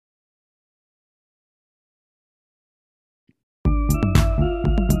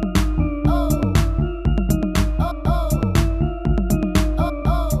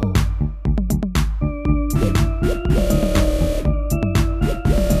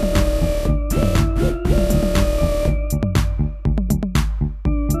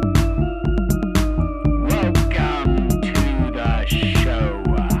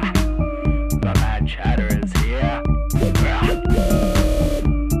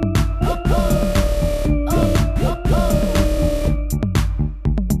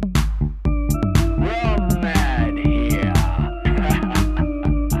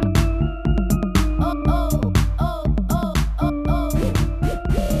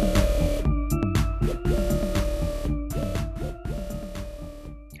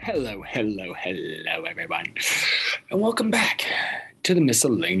Hello, everyone. And welcome back to the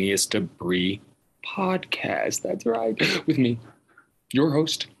Miscellaneous Debris podcast. That's right. With me, your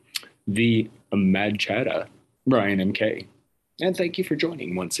host, the Mad Chatter, Brian MK. And thank you for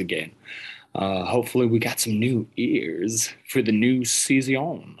joining once again. Hopefully, we got some new ears for the new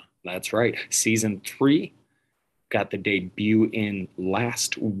season. That's right. Season 3 got the debut in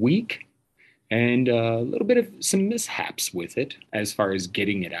last week. And a little bit of some mishaps with it as far as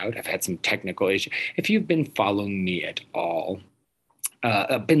getting it out. I've had some technical issues. If you've been following me at all,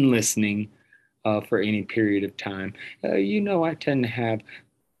 I've been listening for any period of time, I tend to have,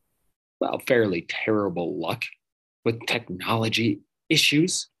 fairly terrible luck with technology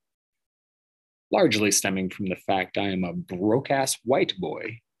issues, largely stemming from the fact I am a broke-ass white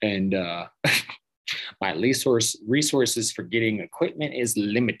boy. And my resources for getting equipment is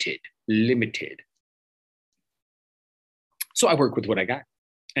limited. So I work with what I got.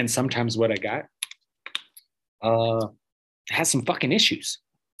 And sometimes what I got has some fucking issues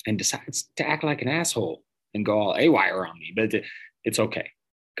and decides to act like an asshole and go all AWire on me. But it's okay.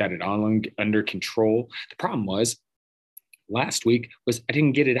 Got it all under control. The problem was last week was I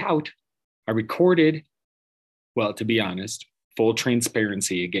didn't get it out. I recorded, well, to be honest, full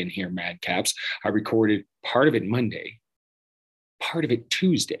transparency again here, Madcaps. I recorded part of it Monday, part of it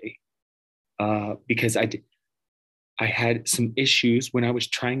Tuesday, because I had some issues when I was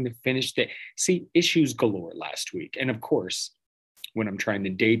trying to finish issues galore last week. And of course, when I'm trying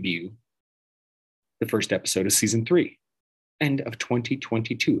to debut the first episode of season 3, end of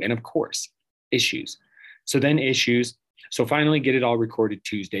 2022. And of course, issues. So finally get it all recorded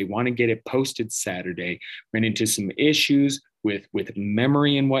Tuesday, want to get it posted Saturday, ran into some issues with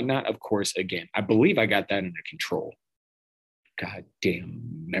memory and whatnot. Of course, again, I believe I got that under control. Goddamn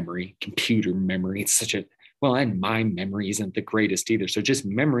memory, computer memory. It's and my memory isn't the greatest either. So just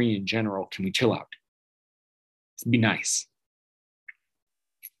memory in general, can we chill out? It'd be nice.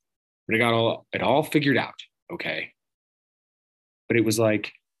 But I got it all figured out, okay? But it was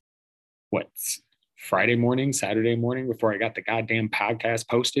like, Friday morning, Saturday morning before I got the goddamn podcast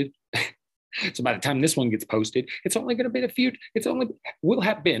posted. So by the time this one gets posted, it's only going to be will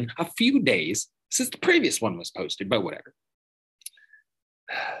have been a few days since the previous one was posted, but whatever.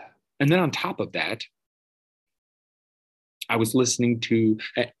 And then on top of that, I was listening to,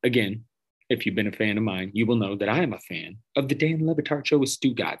 again, if you've been a fan of mine, you will know that I am a fan of the Dan Le Batard Show with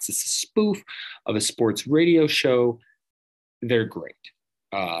Stugotz. It's a spoof of a sports radio show. They're great.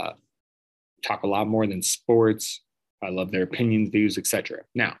 Talk a lot more than sports. I love their opinions, views, etc.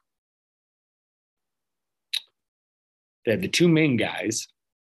 Now, they have the two main guys,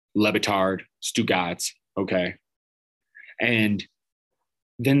 Le Batard, Stugotz, okay? And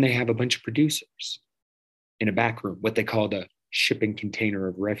then they have a bunch of producers in a back room, what they call the shipping container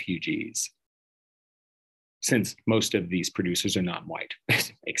of refugees. Since most of these producers are non-white,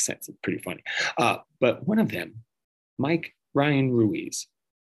 it makes sense. It's pretty funny. But one of them, Mike Ryan Ruiz,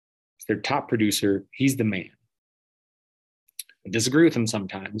 is their top producer. He's the man. I disagree with him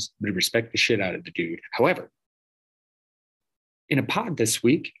sometimes, but I respect the shit out of the dude. However, in a pod this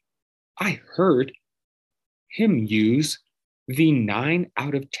week, I heard him use the 9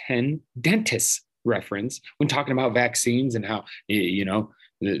 out of 10 dentists reference when talking about vaccines and how,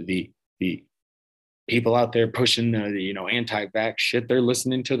 the people out there pushing the anti-vax shit, they're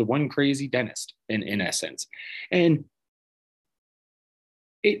listening to the one crazy dentist in essence. And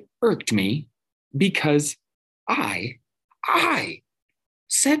it irked me because I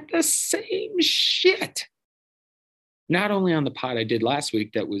said the same shit. Not only on the pod I did last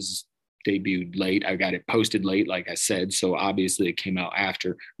week that was debuted late. I got it posted late, like I said. So obviously it came out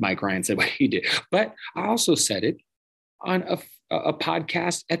after Mike Ryan said what he did. But I also said it on a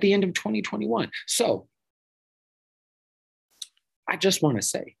podcast at the end of 2021. So I just want to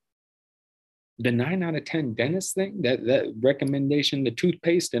say the 9 out of 10 dentist thing, that recommendation, the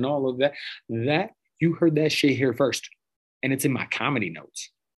toothpaste and all of that you heard that shit here first. And it's in my comedy notes.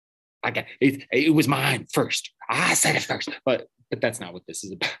 I got it was mine first. I said it first. But that's not what this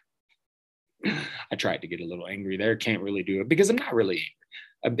is about. I tried to get a little angry there. Can't really do it because I'm not really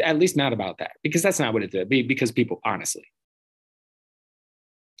angry. At least not about that. Because that's not what it's because people, honestly,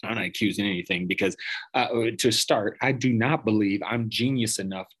 I'm not accusing anything because to start, I do not believe I'm genius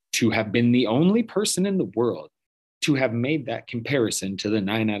enough to have been the only person in the world to have made that comparison to the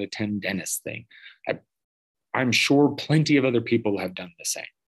 9 out of 10 dentist thing. I'm sure plenty of other people have done the same.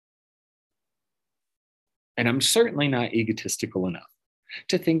 And I'm certainly not egotistical enough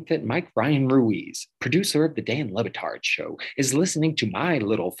to think that Mike Ryan Ruiz, producer of the Dan Le Batard Show, is listening to my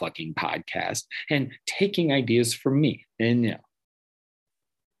little fucking podcast and taking ideas from me. And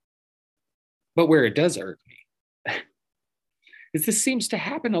But where it does irk me is this seems to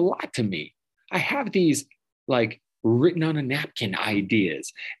happen a lot to me. I have these like written on a napkin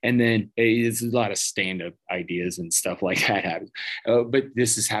ideas, and then it's a lot of stand-up ideas and stuff like that. But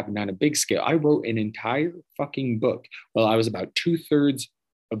this has happened on a big scale. I wrote an entire fucking book. Well, I was about 2/3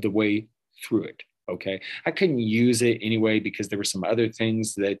 of the way through it. Okay, I couldn't use it anyway because there were some other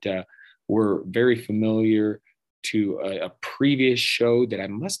things that were very familiar to a previous show that I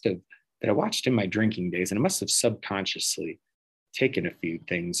watched in my drinking days, and I must have subconsciously taken a few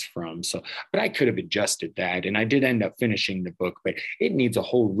things from. So, but I could have adjusted that. And I did end up finishing the book, but it needs a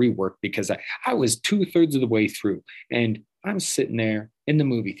whole rework because I was 2/3 of the way through and I'm sitting there in the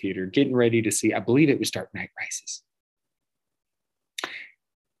movie theater getting ready to see, I believe it was Dark Knight Rises.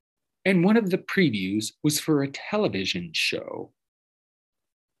 And one of the previews was for a television show.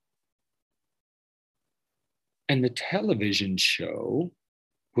 And the television show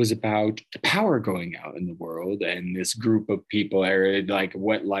was about the power going out in the world and this group of people are like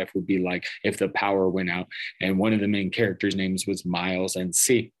what life would be like if the power went out. And one of the main characters' names was Miles. And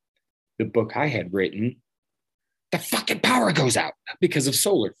see, the book I had written, the fucking power goes out because of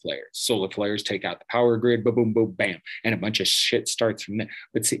solar flares. Solar flares take out the power grid, boom, boom, boom, bam. And a bunch of shit starts from there.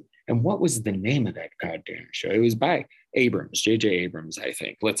 But see, and what was the name of that goddamn show? It was by Abrams, J.J. Abrams, I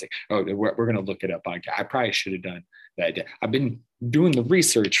think. Let's see. Oh, we're going to look it up. I probably should have done that. I've been doing the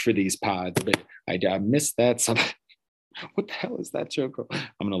research for these pods, but I missed that. What the hell is that show called?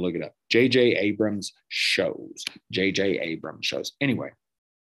 I'm going to look it up. J.J. Abrams shows. J.J. Abrams shows. Anyway,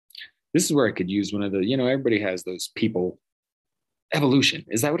 this is where I could use one of the, everybody has those people. Evolution.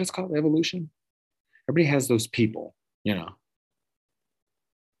 Is that what it's called? Evolution? Everybody has those people,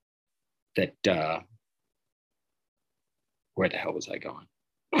 that, where the hell was I going?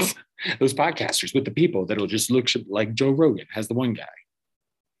 Those podcasters with the people that'll just look like Joe Rogan has the one guy.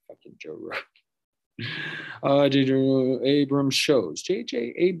 Fucking Joe Rogan. J.J. Abrams shows.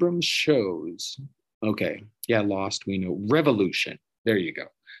 J.J. Abrams shows. Okay. Yeah, Lost, we know. Revolution. There you go.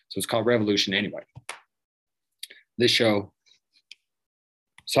 So it's called Revolution anyway. This show.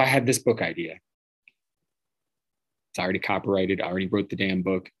 So I had this book idea. It's already copyrighted. I already wrote the damn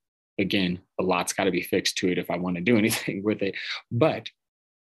book. Again, a lot's got to be fixed to it if I want to do anything with it. But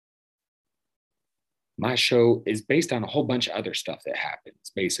my show is based on a whole bunch of other stuff that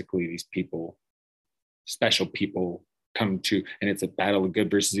happens. Basically, these people, special people, come to, and it's a battle of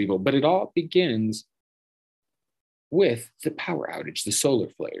good versus evil. But it all begins with the power outage, the solar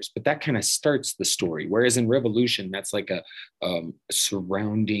flares. But that kind of starts the story. Whereas in Revolution, that's like a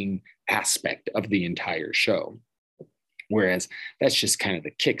surrounding aspect of the entire show. Whereas that's just kind of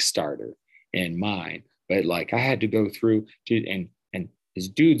the Kickstarter in mine. But like I had to go through, dude, and his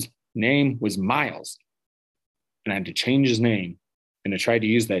dude's name was Miles. And I had to change his name. And I tried to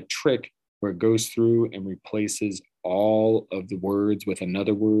use that trick where it goes through and replaces all of the words with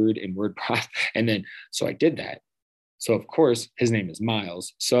another word in WordPress. And then, so I did that. So of course, his name is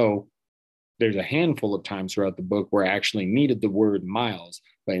Miles. So there's a handful of times throughout the book where I actually needed the word Miles,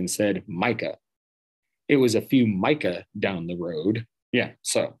 but instead Micah. It was a few Micah down the road. Yeah,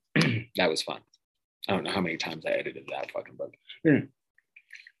 so that was fun. I don't know how many times I edited that fucking book.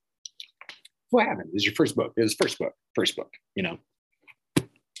 What happened? It was your first book. It was first book,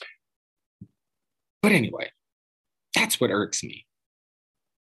 But anyway, that's what irks me.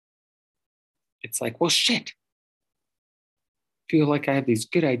 It's like, well, shit. I feel like I have these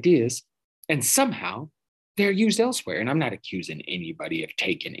good ideas and somehow they're used elsewhere. And I'm not accusing anybody of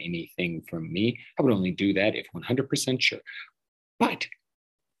taking anything from me. I would only do that if 100% sure. But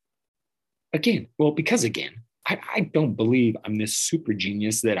again, I don't believe I'm this super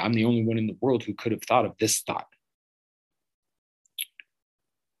genius that I'm the only one in the world who could have thought of this thought.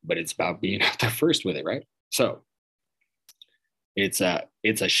 But it's about being out there first with it, right? So it's a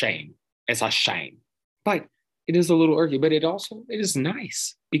shame. It's a shame. But it is a little irky, but it is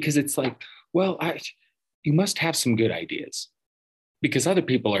nice because it's like, well, you must have some good ideas because other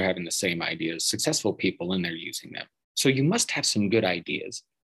people are having the same ideas, successful people, and they're using them. So you must have some good ideas.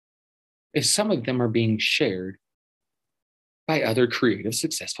 If some of them are being shared by other creative,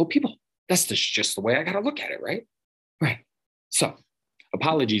 successful people, that's just the way I got to look at it, right? Right. So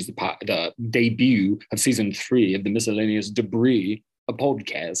apologies, the debut of season 3 of the Miscellaneous Debris, a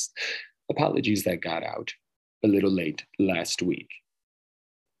podcast. Apologies that got out a little late last week.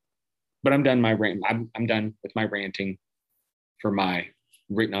 But I'm done I'm done with my ranting for my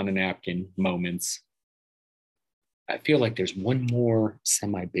written on a napkin moments. I feel like there's one more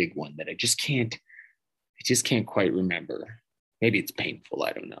semi-big one that I just can't quite remember. Maybe it's painful,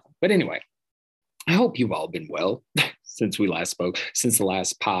 I don't know. But anyway, I hope you've all been well. since we last spoke, since the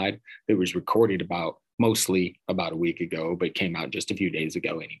last pod that was recorded mostly about a week ago, but came out just a few days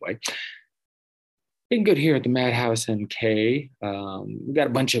ago anyway. Been good here at the Madhouse NK. We got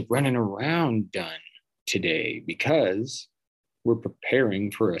a bunch of running around done today because we're preparing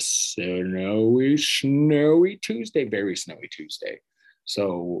for a snowy Tuesday, very snowy Tuesday.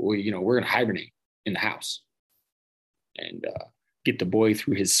 So we're gonna hibernate in the house and get the boy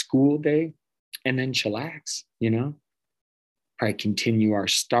through his school day, and then chillax. Probably continue our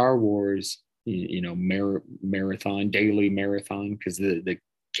Star Wars, marathon, daily marathon, because the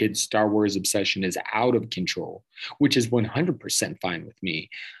kids' Star Wars obsession is out of control, which is 100% fine with me.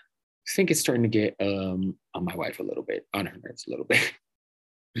 I think it's starting to get on my wife a little bit, on her nerves a little bit.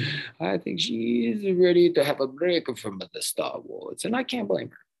 I think she's ready to have a break from the Star Wars, and I can't blame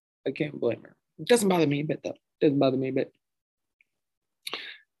her. It doesn't bother me a bit, though.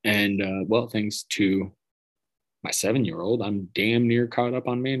 And thanks to my 7-year-old, I'm damn near caught up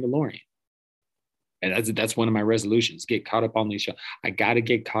on Mandalorian. And that's one of my resolutions, get caught up on these shows. I got to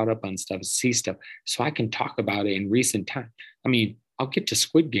get caught up on stuff, see stuff, so I can talk about it in recent time. I mean, I'll get to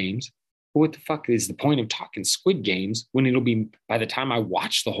Squid Games. But what the fuck is the point of talking Squid Games when it'll be, by the time I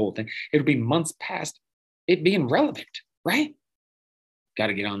watch the whole thing, it'll be months past it being relevant, right? Got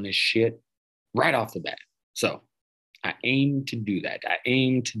to get on this shit right off the bat. So I aim to do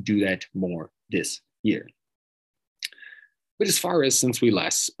that. More this year. But as far as since we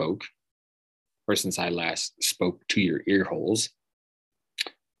last spoke, or since I last spoke to your ear holes,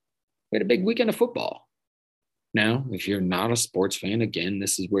 we had a big weekend of football. Now, if you're not a sports fan, again,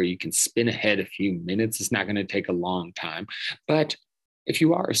 this is where you can spin ahead a few minutes. It's not going to take a long time. But if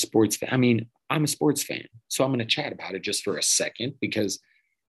you are a sports fan, I mean, I'm a sports fan, so I'm going to chat about it just for a second because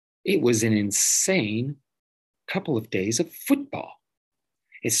it was an insane couple of days of football.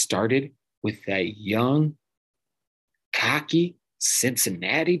 It started with that young, cocky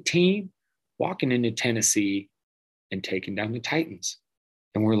Cincinnati team walking into Tennessee and taking down the Titans.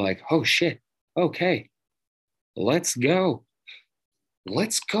 And we're like, oh shit, okay, let's go.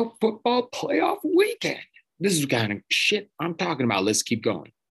 Let's go football playoff weekend. This is the kind of shit I'm talking about. Let's keep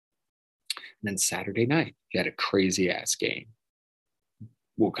going. And then Saturday night, you had a crazy ass game.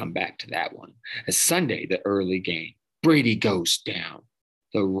 We'll come back to that one. And Sunday, the early game, Brady goes down.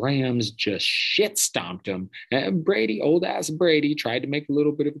 The Rams just shit stomped him. And Brady, old ass Brady, tried to make a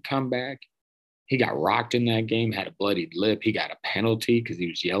little bit of a comeback. He got rocked in that game, had a bloodied lip. He got a penalty because he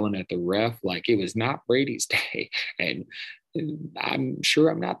was yelling at the ref like it was not Brady's day. And I'm sure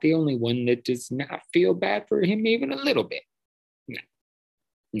I'm not the only one that does not feel bad for him even a little bit.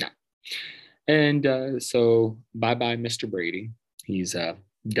 No. And so bye-bye, Mr. Brady. He's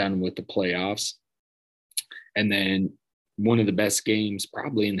done with the playoffs. And then one of the best games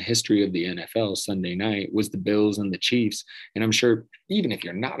probably in the history of the NFL Sunday night was the Bills and the Chiefs. And I'm sure even if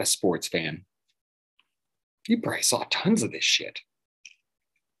you're not a sports fan, you probably saw tons of this shit.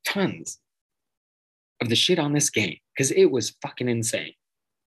 Tons of the shit on this game because it was fucking insane.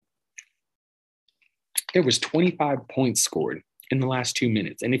 There was 25 points scored in the last 2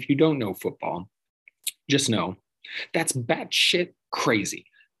 minutes. And if you don't know football, just know that's batshit crazy.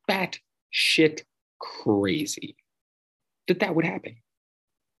 Batshit crazy that would happen.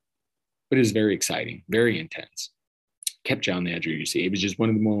 But it was very exciting, very intense. Kept you on the edge of your seat. It was just one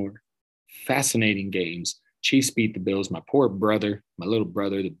of the more fascinating games. Chiefs beat the Bills. My poor brother, my little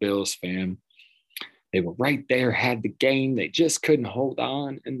brother, the Bills fan, they were right there, had the game. They just couldn't hold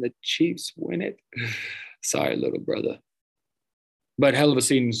on, and the Chiefs win it. Sorry, little brother. But hell of a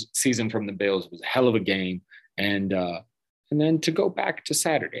season from the Bills. It was a hell of a game. And then to go back to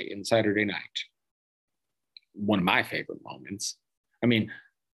Saturday night, one of my favorite moments. I mean,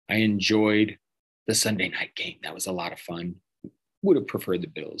 I enjoyed the Sunday night game. That was a lot of fun. Would have preferred the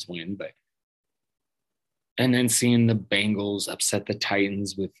Bills win, but. And then seeing the Bengals upset the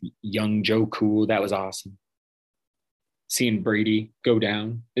Titans with young Joe Cool, that was awesome. Seeing Brady go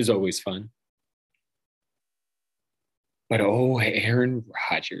down is always fun. But Aaron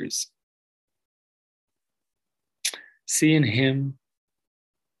Rodgers. Seeing him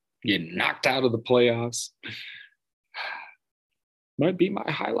get knocked out of the playoffs might be my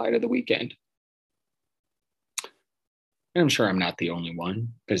highlight of the weekend. And I'm sure I'm not the only one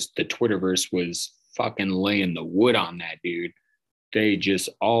because the Twitterverse was fucking laying the wood on that dude. They just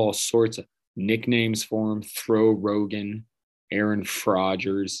all sorts of nicknames for him. Throw Rogan, Aaron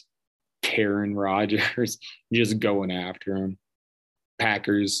Rodgers, Karen Rodgers, just going after him.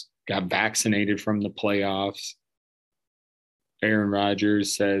 Packers got vaccinated from the playoffs. Aaron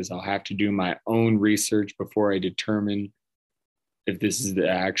Rodgers says, I'll have to do my own research before I determine if this is the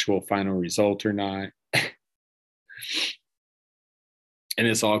actual final result or not. And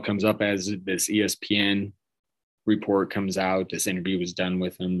this all comes up as this ESPN report comes out. This interview was done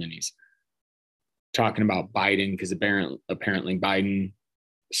with him, and he's talking about Biden because apparently Biden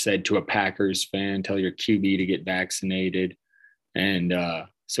said to a Packers fan, "Tell your QB to get vaccinated." And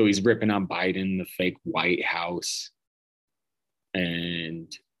so he's ripping on Biden, the fake White House.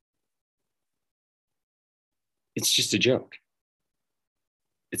 And it's just a joke.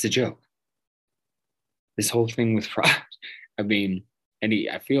 It's a joke. This whole thing with fraud. I mean,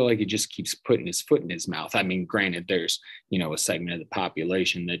 I feel like he just keeps putting his foot in his mouth. I mean, granted, there's, a segment of the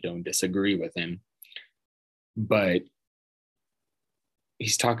population that don't disagree with him. But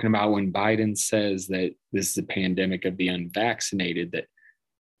he's talking about when Biden says that this is a pandemic of the unvaccinated, that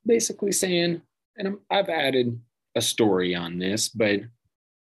basically saying, and I've added a story on this, but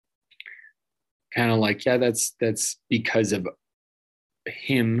kind of like, yeah, that's because of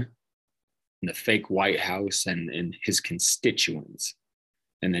him and the fake White House and his constituents.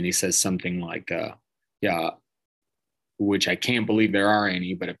 And then he says something like, yeah, which I can't believe there are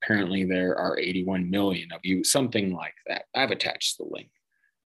any, but apparently there are 81 million of you, something like that. I've attached the link.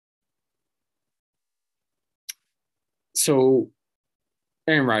 So,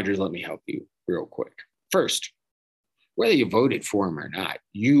 Aaron Rodgers, let me help you real quick. First, whether you voted for him or not,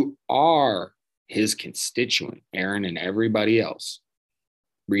 you are his constituent, Aaron and everybody else.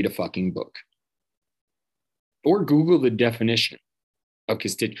 Read a fucking book. Or Google the definition of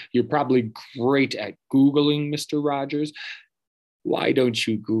constituent. You're probably great at Googling, Mr. Rogers. Why don't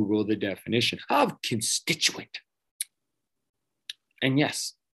you Google the definition of constituent? And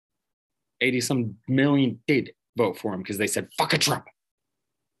yes, 80-some million did vote for him because they said, fuck a Trump.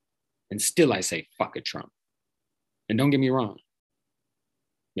 And still I say, fuck a Trump. And don't get me wrong.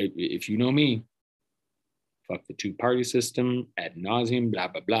 If you know me, fuck the two-party system, ad nauseum, blah,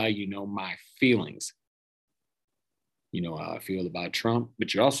 blah, blah. You know my feelings. You know how I feel about Trump,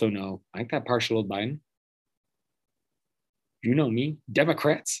 but you also know I ain't that partial to Biden. You know me,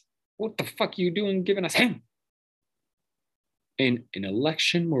 Democrats. What the fuck are you doing giving us him? In an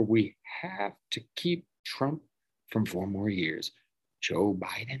election where we have to keep Trump from 4 more years, Joe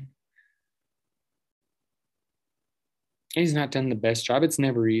Biden, he's not done the best job. It's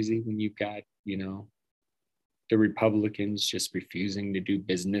never easy when you've got, the Republicans just refusing to do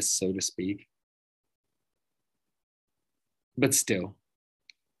business, so to speak. But still,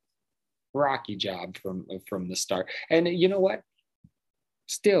 rocky job from the start. And you know what?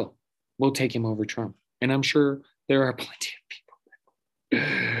 Still, we'll take him over Trump. And I'm sure there are plenty of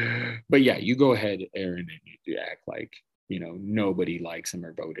people. But yeah, you go ahead, Aaron, and you act like, nobody likes him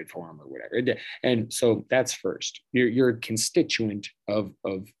or voted for him or whatever. And so that's first. You're a constituent of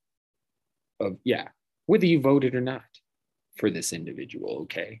yeah, whether you voted or not for this individual,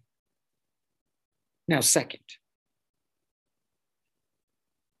 okay? Now, second,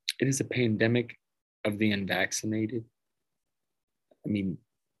 it is a pandemic of the unvaccinated. I mean,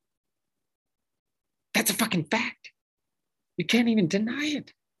 that's a fucking fact. You can't even deny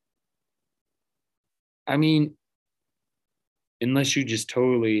it. I mean, unless you just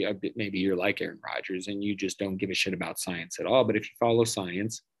totally, maybe you're like Aaron Rodgers and you just don't give a shit about science at all. But if you follow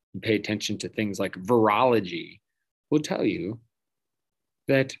science and pay attention to things like virology, will tell you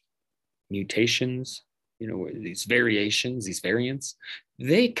that mutations, these variations, these variants,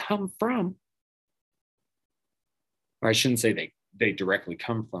 they come from, or I shouldn't say they directly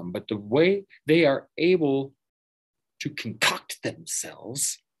come from, but the way they are able to concoct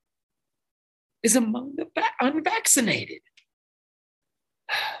themselves is among the unvaccinated.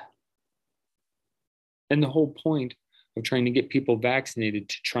 And the whole point of trying to get people vaccinated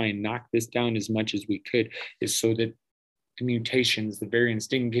to try and knock this down as much as we could is so that the mutations, the variants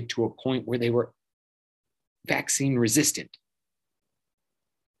didn't get to a point where they were vaccine resistant.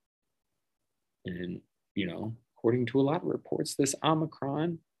 And, according to a lot of reports, this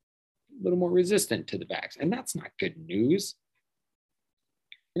Omicron, a little more resistant to the vaccine. And that's not good news.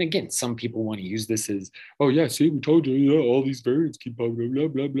 And again, some people want to use this as, oh, yeah, see, we told you, yeah, all these variants keep popping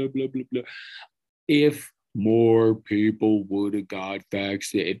up, blah, blah, blah, blah, blah, blah. If more people would have got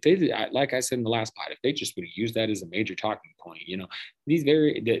vaccinated, if they, like I said in the last pod, if they just would have used that as a major talking point,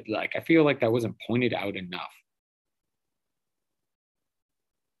 I feel like that wasn't pointed out enough.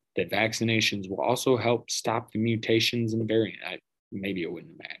 That vaccinations will also help stop the mutations in the variant. Maybe it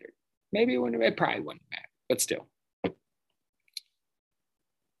wouldn't have mattered. It probably wouldn't have mattered, but still.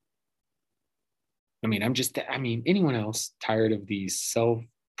 Anyone else tired of these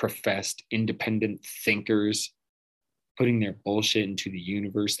self-professed independent thinkers putting their bullshit into the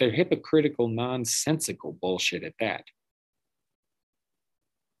universe? They're hypocritical, nonsensical bullshit at that.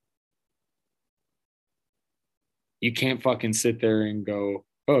 You can't fucking sit there and go,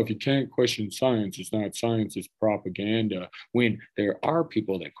 oh, if you can't question science, it's not science, it's propaganda. When there are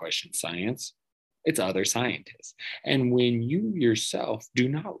people that question science, it's other scientists. And when you yourself do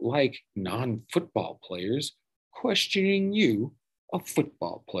not like non football players questioning you, a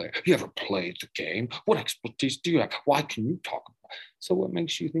football player, you ever played the game? What expertise do you have? Why can you talk about? So, what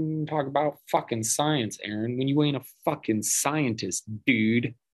makes you think you can talk about fucking science, Aaron, when you ain't a fucking scientist,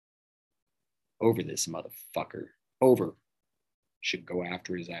 dude? Over this motherfucker. Over. Should go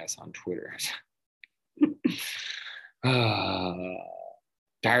after his ass on Twitter.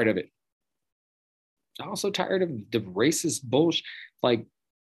 Tired of it. Also tired of the racist bullshit. Like,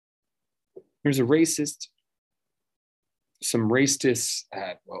 there's a racist, some racists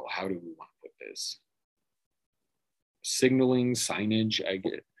at, well, how do we want to put this? Signaling, signage, I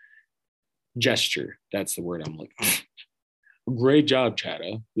get it. Gesture. That's the word I'm looking for. Great job,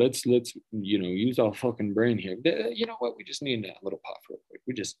 Chatta. Let's use our fucking brain here. You know what? We just need a little puff real quick.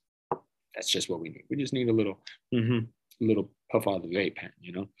 That's just what we need. We just need a little puff out of the vape pen,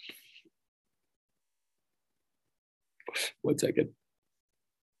 you know? 1 second.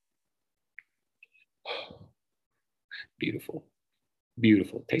 Beautiful.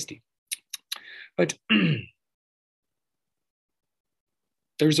 Beautiful. Tasty. But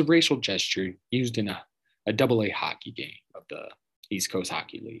there's a racial gesture used in a AA hockey game of the East Coast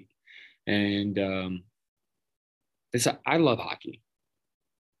Hockey League. And I love hockey,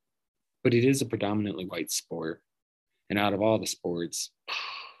 but it is a predominantly white sport. And out of all the sports,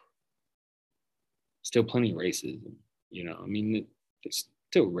 still plenty of racism. You know, I mean, there's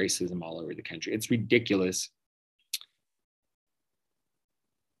still racism all over the country. It's ridiculous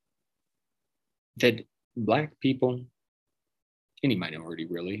that Black people, any minority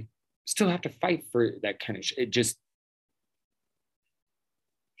really, still have to fight for that kind of shit. It just,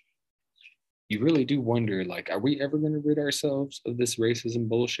 you really do wonder, like, are we ever going to rid ourselves of this racism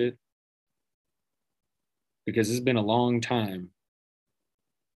bullshit? Because it's been a long time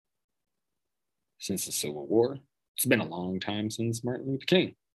since the Civil War. It's been a long time since Martin Luther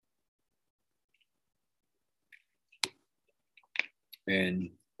King. And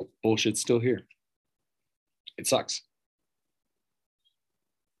bullshit's still here. It sucks.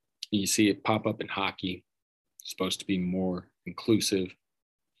 You see it pop up in hockey. It's supposed to be more inclusive.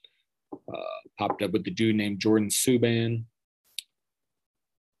 Popped up with the dude named Jordan Subban.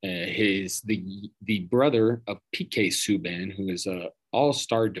 The brother of PK Subban, who is a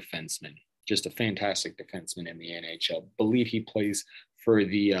all-star defenseman, just a fantastic defenseman in the NHL. Believe he plays for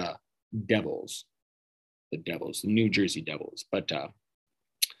the Devils, the New Jersey Devils. But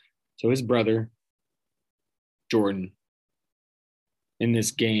so his brother, Jordan, in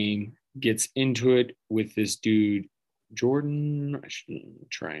this game gets into it with this dude, Jordan. I should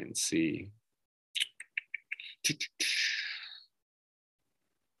try and see.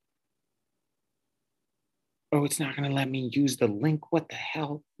 Oh, it's not going to let me use the link. What the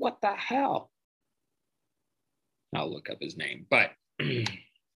hell? What the hell? I'll look up his name. But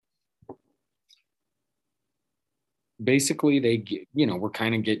basically, they get, we're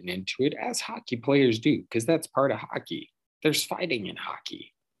kind of getting into it as hockey players do, because that's part of hockey. There's fighting in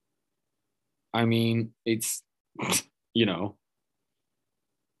hockey. I mean, it's, that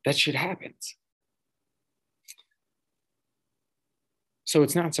shit happens. So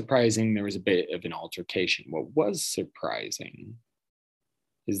it's not surprising there was a bit of an altercation. What was surprising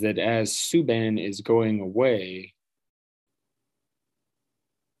is that as Subban is going away,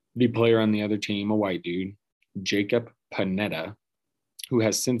 the player on the other team, a white dude, Jacob Panetta, who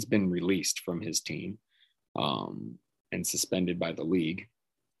has since been released from his team and suspended by the league,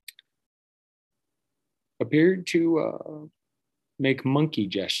 appeared to make monkey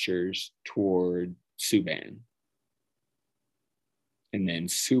gestures toward Subban. And then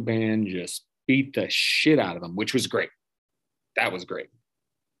Subban just beat the shit out of him, which was great. That was great.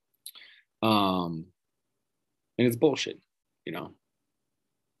 And it's bullshit,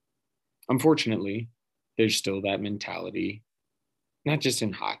 Unfortunately, there's still that mentality, not just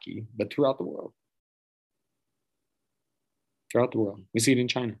in hockey, but throughout the world. Throughout the world. We see it in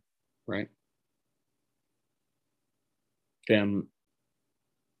China, right? We'll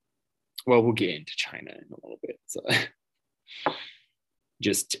get into China in a little bit. So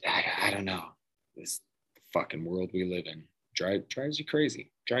just, I don't know, this fucking world we live in drives you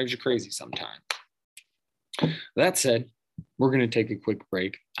crazy sometimes. That said, we're going to take a quick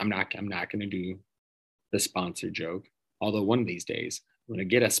break. I'm not going to do the sponsor joke, although one of these days I'm going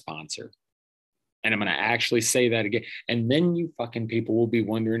to get a sponsor And I'm going to actually say that again. And then you fucking people will be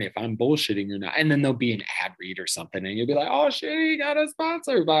wondering if I'm bullshitting or not. And then there'll be an ad read or something. And you'll be like, oh shit, he got a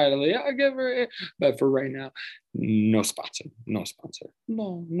sponsor finally. I'll give her it. But for right now, no sponsor. No sponsor.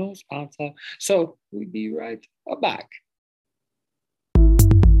 No sponsor. So we'll be right back.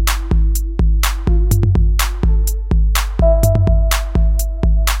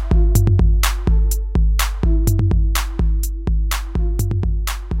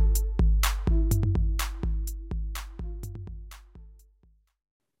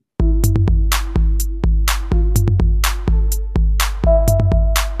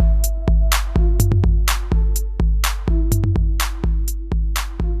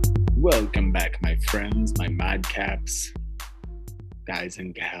 Welcome back, my friends, my madcaps, guys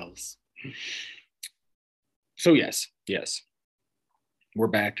and gals. So yes, we're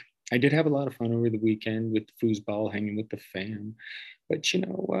back. I did have a lot of fun over the weekend with the foosball, hanging with the fam, but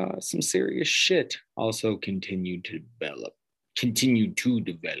some serious shit also continued to develop.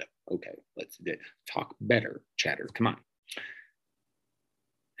 Okay, let's talk better, chatter. Come on.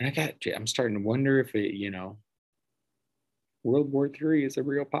 And I'm starting to wonder if World War III is a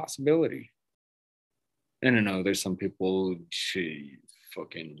real possibility. And I know there's some people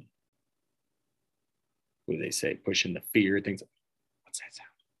fucking, what do they say, pushing the fear, things. What's that sound?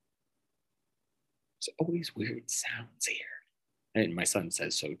 There's always weird sounds here. And my son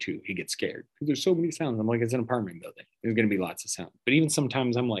says so too. He gets scared because there's so many sounds. I'm like, it's an apartment building. There's going to be lots of sound. But even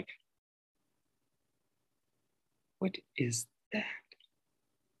sometimes I'm like, what is that?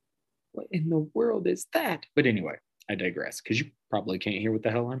 What in the world is that? But anyway, I digress because you probably can't hear what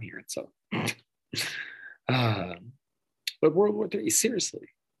the hell I'm hearing. So, but World War III, seriously,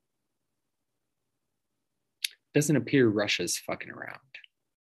 doesn't appear Russia's fucking around.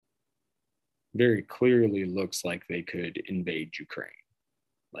 Very clearly looks like they could invade Ukraine,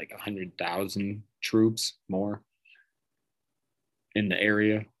 like 100,000 troops more in the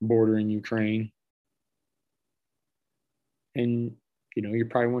area bordering Ukraine. And, you're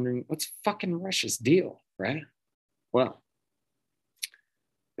probably wondering, what's fucking Russia's deal, right? Well,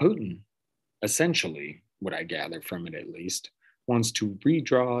 Putin, essentially, what I gather from it at least, wants to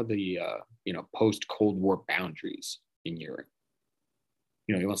redraw the, post-Cold War boundaries in Europe.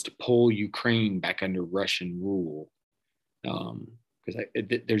 He wants to pull Ukraine back under Russian rule. Because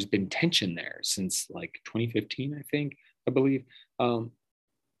there's been tension there since like 2015, I believe,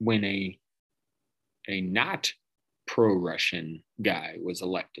 when a not pro-Russian guy was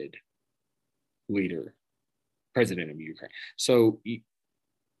elected president of Ukraine. So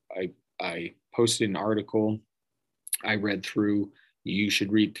I posted an article. I read through. You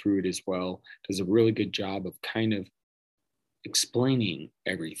should read through it as well. Does a really good job of kind of explaining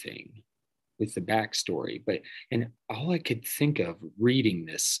everything with the backstory. And all I could think of reading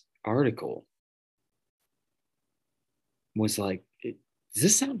this article was like, does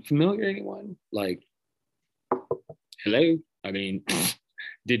this sound familiar to anyone? Like, hello? I mean,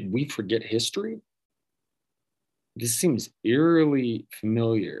 did we forget history? This seems eerily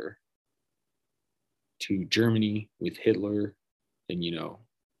familiar to Germany with Hitler, and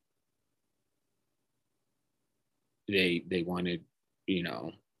they wanted,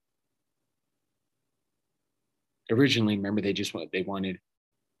 originally, remember, they wanted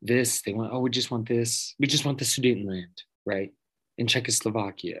this, we just want this, we just want the Sudetenland, right, in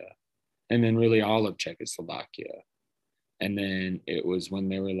Czechoslovakia, and then really all of Czechoslovakia. And then it was when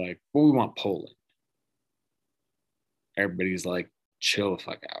they were like, well, we want Poland. Everybody's like, chill the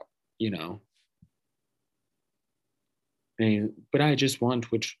fuck out, but I just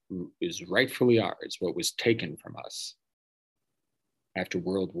want which is rightfully ours, what was taken from us after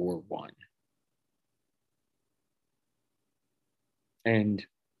World War I. And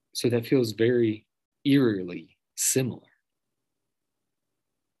so that feels very eerily similar.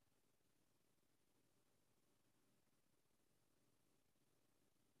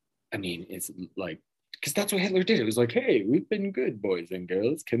 I mean, it's like, because that's what Hitler did. It was like, hey, we've been good, boys and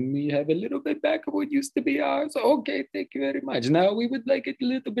girls. Can we have a little bit back of what used to be ours? Okay, thank you very much. Now we would like it a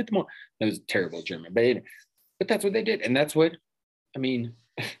little bit more. That was terrible German, but that's what they did. And that's what, I mean,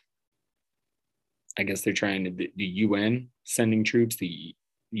 I guess they're trying to, the UN sending troops, the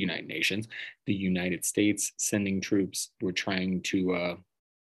United Nations, the United States sending troops. We're trying to,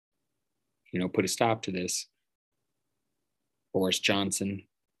 put a stop to this. Boris Johnson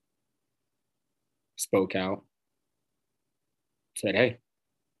spoke out, said, hey,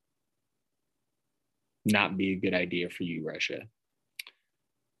 not be a good idea for you, Russia.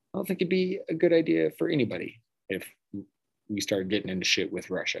 I don't think it'd be a good idea for anybody if we start getting into shit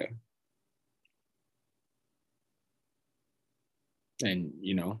with Russia. And,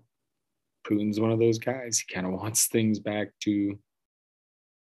 Putin's one of those guys. He kind of wants things back to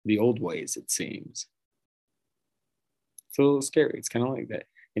the old ways, it seems. It's a little scary. It's kind of like that.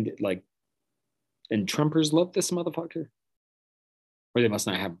 And Trumpers love this motherfucker. Or they must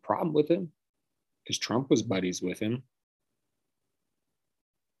not have a problem with him because Trump was buddies with him.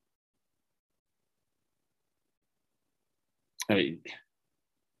 I mean,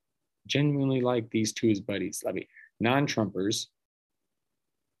 genuinely like these two as buddies. I mean, non-Trumpers.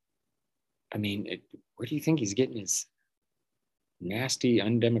 I mean, where do you think he's getting his nasty,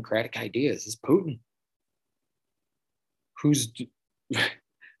 undemocratic ideas? It's Putin, who's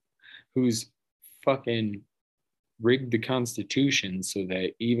who's fucking rigged the Constitution so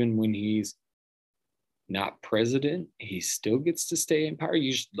that even when he's not president, he still gets to stay in power.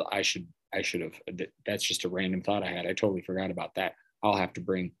 I should have. That's just a random thought I had. I totally forgot about that. I'll have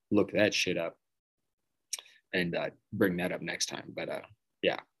to look that shit up and bring that up next time. But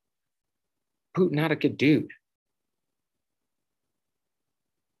yeah, Putin not a good dude.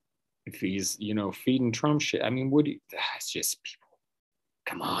 If he's feeding Trump shit, I mean, it's just people.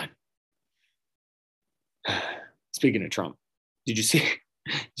 Come on. Speaking of Trump, did you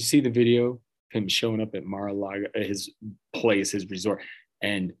see the video of him showing up at Mar-a-Lago, his place, his resort,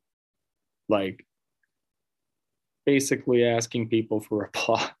 and like basically asking people for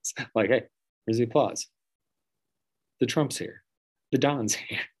applause? Like, hey, here's the applause. The Trump's here. The Don's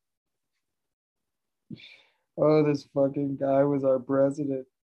here. Oh, this fucking guy was our president.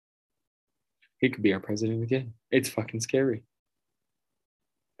 He could be our president again. It's fucking scary.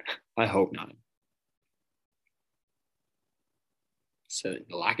 I hope not. So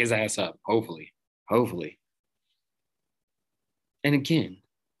lock his ass up, hopefully. And again,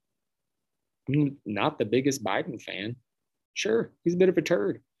 I'm not the biggest Biden fan. Sure, he's a bit of a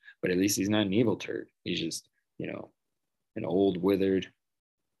turd, but at least he's not an evil turd. He's just, an old, withered,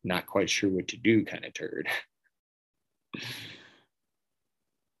 not quite sure what to do kind of turd. I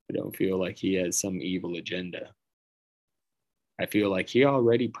don't feel like he has some evil agenda. I feel like he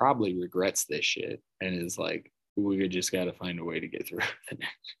already probably regrets this shit and is like, we just got to find a way to get through the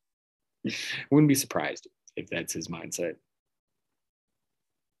next. Wouldn't be surprised if that's his mindset.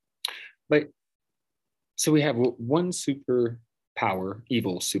 But so we have one superpower,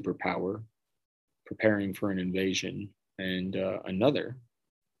 evil superpower, preparing for an invasion, and another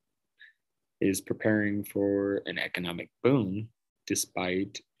is preparing for an economic boom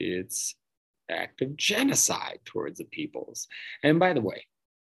despite its act of genocide towards the peoples. And by the way,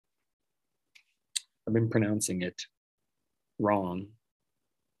 I've been pronouncing it wrong.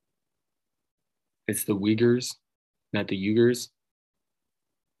 It's the Uyghurs, not the Uyghurs.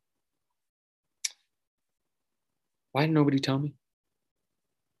 Why did nobody tell me?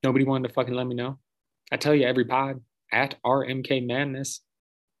 Nobody wanted to fucking let me know. I tell you every pod at RMK Madness,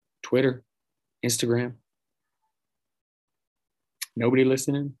 Twitter, Instagram. Nobody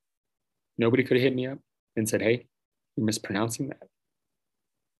listening. Nobody could have hit me up and said, hey, you're mispronouncing that.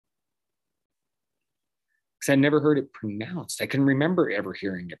 Because I never heard it pronounced. I couldn't remember ever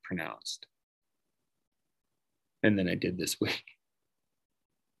hearing it pronounced. And then I did this week.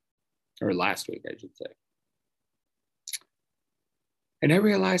 Or last week, I should say. And I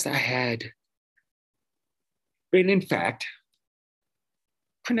realized I had been, in fact,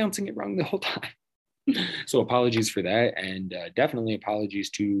 pronouncing it wrong the whole time. So apologies for that. And definitely apologies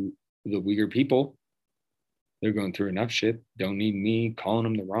to the Uyghur people. They're going through enough shit. Don't need me calling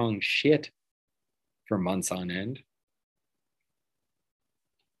them the wrong shit for months on end.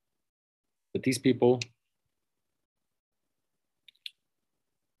 But these people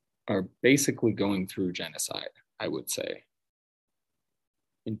are basically going through genocide, I would say.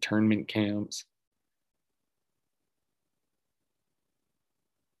 Internment camps,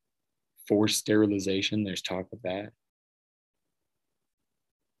 forced sterilization, there's talk of that.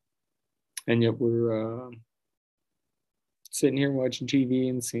 And yet we're sitting here watching TV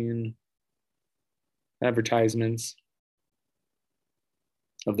and seeing advertisements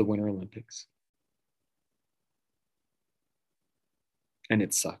of the Winter Olympics. And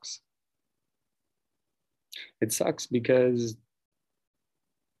it sucks. It sucks because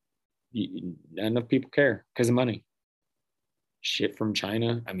not enough people care because of money. Shit from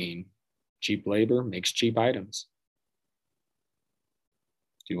China, I mean, cheap labor makes cheap items.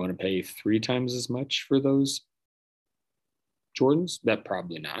 Do you want to pay 3 times as much for those Jordans? That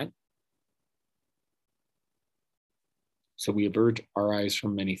probably not. So we avert our eyes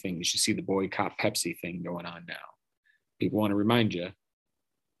from many things. You see the boycott Pepsi thing going on now. People want to remind you,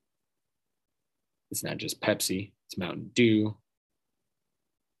 it's not just Pepsi, it's Mountain Dew,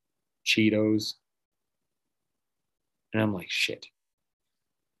 Cheetos. And I'm like, shit.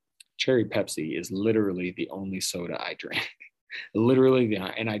 Cherry Pepsi is literally the only soda I drink. Literally,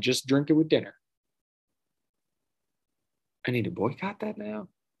 and I just drink it with dinner. I need to boycott that now.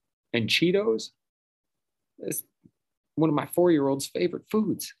 And Cheetos is one of my 4-year-old's favorite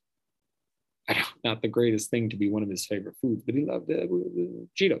foods. I don't, not the greatest thing to be one of his favorite foods, but he loved the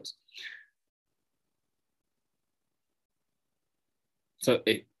Cheetos. So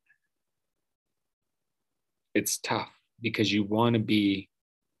it's tough because you want to be,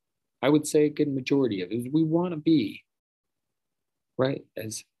 I would say a good majority of it, we want to be right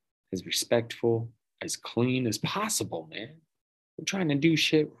as respectful, as clean as possible, man. We're trying to do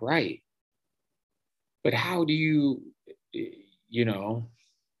shit right. But how do you know,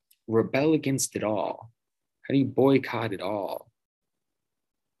 rebel against it all? How do you boycott it all?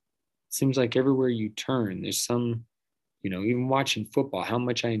 Seems like everywhere you turn, there's some, even watching football, how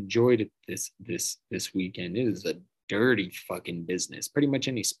much I enjoyed it this weekend. It is a dirty fucking business. Pretty much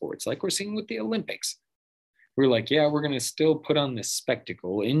any sports, like we're seeing with the Olympics. We're like, yeah, we're gonna still put on this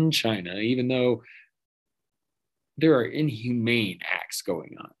spectacle in China, even though there are inhumane acts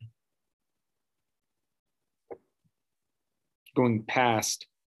going on, going past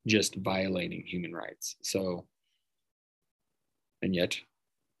just violating human rights. So, and yet,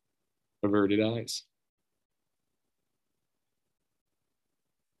 averted eyes.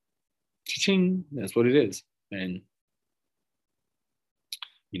 Cha-ching, that's what it is. And,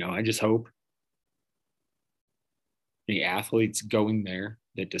 I just hope the athletes going there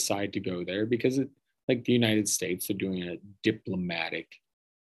that decide to go there, because like the United States are doing a diplomatic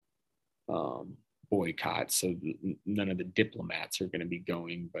boycott, so none of the diplomats are going to be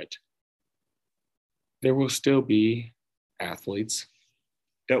going, but there will still be athletes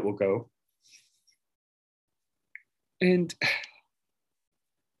that will go. And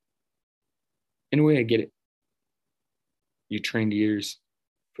in a way, I get it. You trained years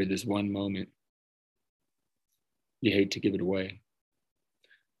for this one moment. You hate to give it away.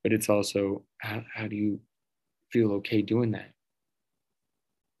 But it's also, how do you feel okay doing that?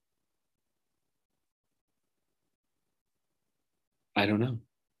 I don't know.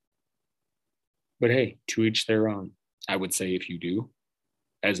 But hey, to each their own. I would say if you do,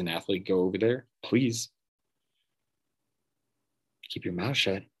 as an athlete, go over there, please keep your mouth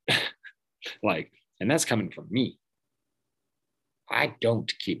shut. And that's coming from me. I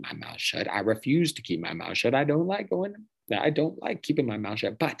don't keep my mouth shut. I refuse to keep my mouth shut. I don't like keeping my mouth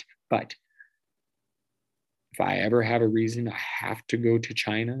shut. But if I ever have a reason I have to go to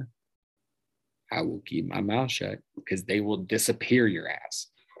China, I will keep my mouth shut because they will disappear your ass.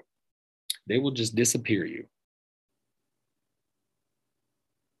 They will just disappear you.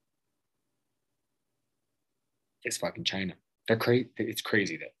 It's fucking China. They're crazy. It's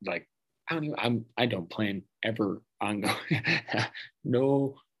crazy that I don't plan ever on going.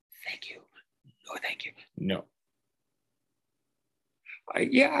 No, thank you. No, thank you. No.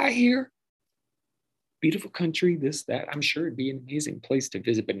 I hear beautiful country, this, that. I'm sure it'd be an amazing place to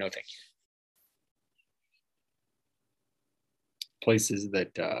visit, but no, thank you. Places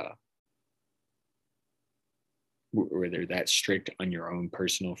that where they're that strict on your own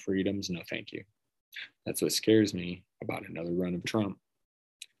personal freedoms, no, thank you. That's what scares me about another run of Trump,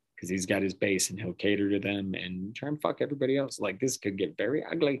 because he's got his base and he'll cater to them and try and fuck everybody else. Like, this could get very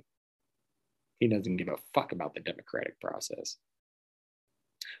ugly. He doesn't give a fuck about the democratic process.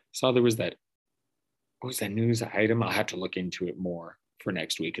 So there was that, what was that news item? I'll have to look into it more for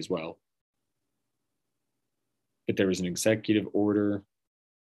next week as well. But there was an executive order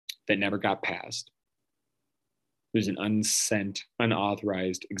that never got passed. There's an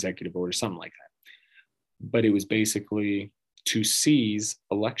unauthorized executive order, something like that. But it was basically to seize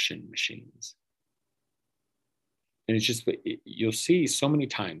election machines. And it's just, you'll see so many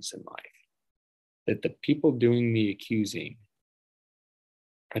times in life that the people doing the accusing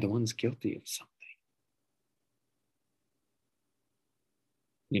are the ones guilty of something.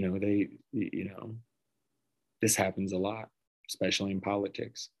 This happens a lot, especially in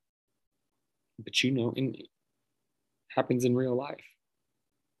politics. But it happens in real life.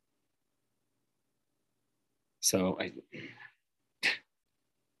 So it's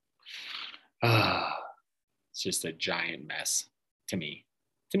just a giant mess to me,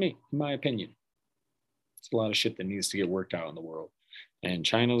 in my opinion. It's a lot of shit that needs to get worked out in the world. And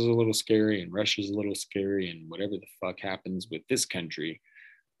China's a little scary, and Russia's a little scary, and whatever the fuck happens with this country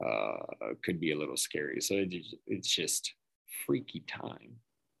could be a little scary. So it's just freaky time.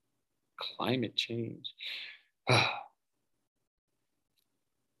 Climate change.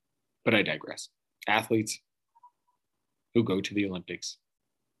 But I digress. Athletes who go to the Olympics,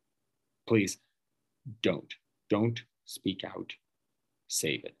 please don't speak out.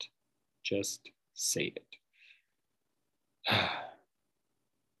 Save it. Just say it.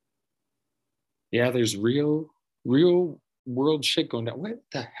 Yeah, there's real world shit going down. What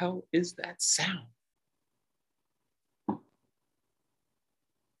the hell is that sound?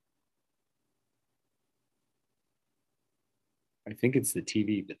 I think it's the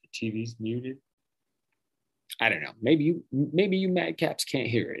TV, but the TV's muted. I don't know. Maybe you madcaps can't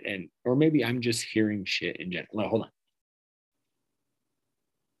hear it, and or maybe I'm just hearing shit in general. No, hold on.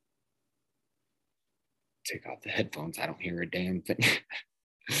 Take off the headphones. I don't hear a damn thing.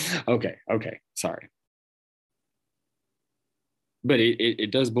 Okay. Sorry. But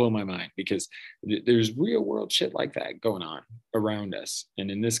it does blow my mind because there's real world shit like that going on around us. And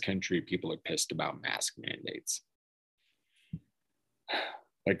in this country, people are pissed about mask mandates.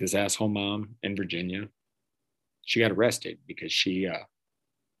 Like this asshole mom in Virginia, she got arrested because she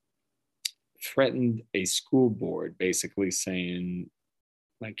threatened a school board, basically saying,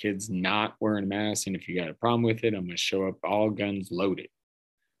 my kid's not wearing a mask, and if you got a problem with it, I'm going to show up all guns loaded.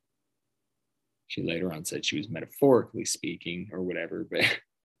 She later on said she was metaphorically speaking or whatever, but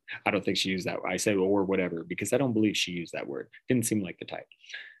I don't think she used that. I said or whatever because I don't believe she used that word. Didn't seem like the type.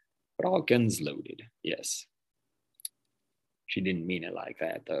 But all guns loaded, yes. She didn't mean it like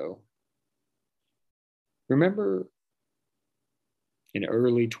that, though. Remember in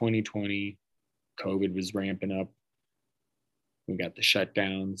early 2020, COVID was ramping up. We got the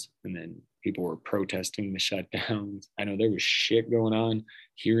shutdowns, and then people were protesting the shutdowns. I know there was shit going on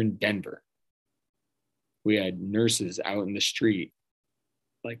here in Denver. We had nurses out in the street,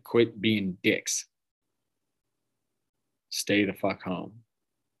 like, quit being dicks. Stay the fuck home.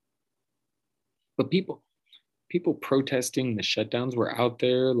 But people protesting the shutdowns were out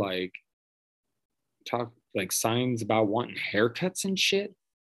there, like, talk like signs about wanting haircuts and shit.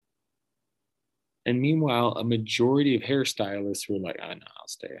 And meanwhile, a majority of hairstylists were like, oh no, I'll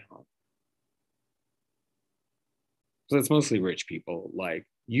stay at home. So that's mostly rich people. Like,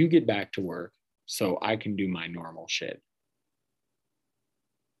 you get back to work so I can do my normal shit.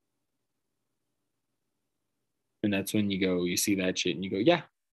 And that's when you see that shit and you go, yeah,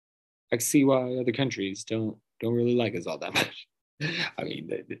 I can see why other countries don't really like us all that much. I mean,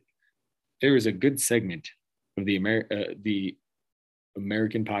 there is a good segment of the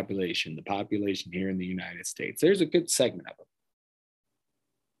American population, the population here in the United States. There's a good segment of them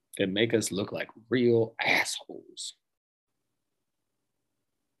that make us look like real assholes.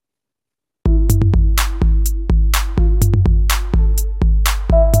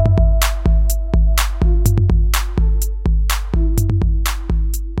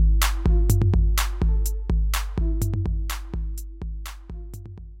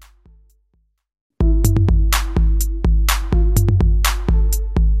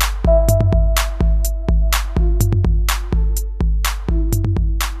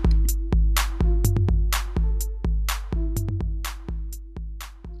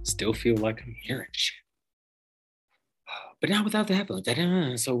 Still feel like I'm hearing shit. But not without the headphones.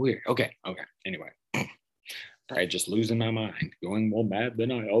 It's so weird. Okay. Anyway, probably just losing my mind, going more mad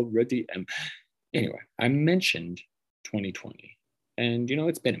than I already am. Anyway, I mentioned 2020, and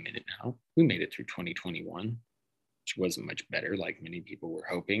it's been a minute now. We made it through 2021, which wasn't much better, like many people were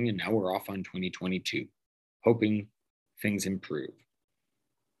hoping, and now we're off on 2022, hoping things improve.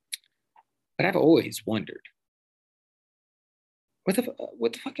 But I've always wondered, what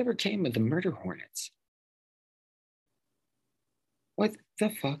the fuck ever came of the murder hornets? What the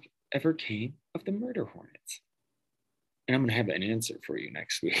fuck ever came of the murder hornets? And I'm going to have an answer for you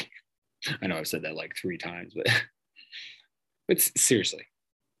next week. I know I've said that like 3 times, but seriously,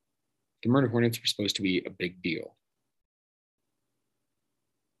 the murder hornets were supposed to be a big deal.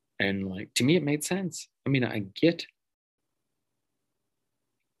 And like, to me, it made sense. I mean, I get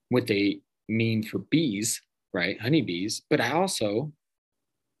what they mean for bees, right? Honeybees. But I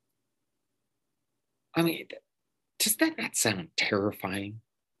mean, does that not sound terrifying?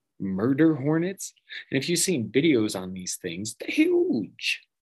 Murder hornets? And if you've seen videos on these things, they're huge.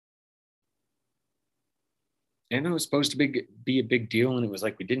 And it was supposed to be a big deal, and it was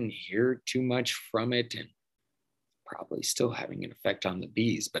like we didn't hear too much from it, and probably still having an effect on the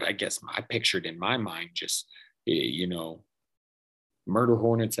bees. But I guess I pictured in my mind just, murder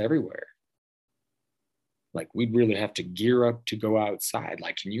hornets everywhere. Like, we'd really have to gear up to go outside.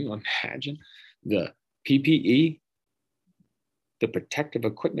 Like, can you imagine the PPE, the protective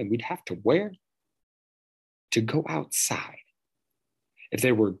equipment we'd have to wear to go outside if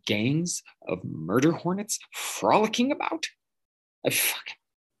there were gangs of murder hornets frolicking about? Fuck.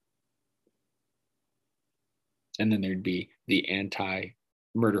 And then there'd be the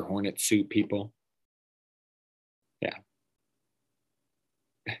anti-murder hornet suit people. Yeah.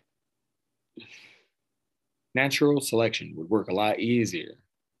 Natural selection would work a lot easier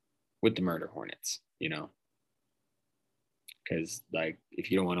with the murder hornets, because like if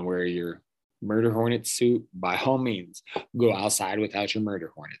you don't want to wear your murder hornet suit, by all means, go outside without your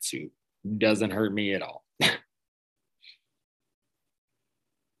murder hornet suit. Doesn't hurt me at all.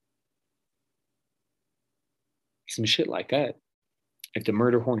 Some shit like that. If the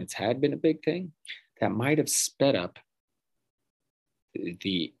murder hornets had been a big thing, that might have sped up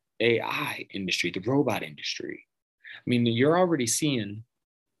the AI industry, the robot industry. I mean, you're already seeing,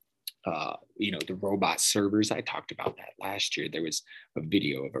 the robot servers. I talked about that last year. There was a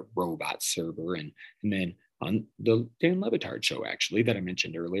video of a robot server, and then on the Dan Le Batard show, actually, that I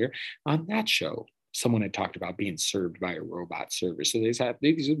mentioned earlier, on that show, someone had talked about being served by a robot server. So they have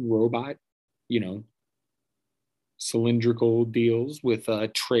these robot, cylindrical deals with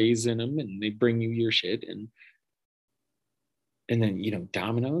trays in them, and they bring you your shit, and then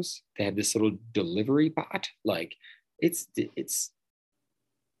Domino's, they had this little delivery bot. Like it's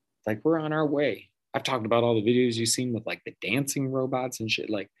like we're on our way. I've talked about all the videos you've seen with like the dancing robots and shit.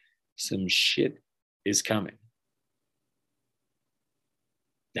 Like some shit is coming.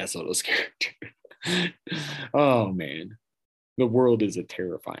 That's a little scary. Oh man, the world is a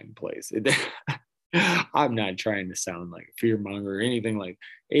terrifying place. I'm not trying to sound like a fear monger or anything like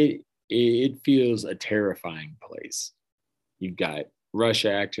it. It feels a terrifying place. You've got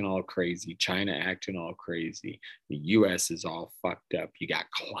Russia acting all crazy, China acting all crazy, the US is all fucked up. You got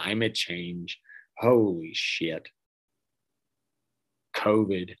climate change. Holy shit.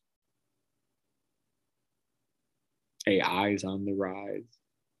 COVID. AI is on the rise.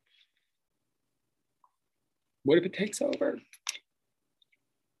 What if it takes over?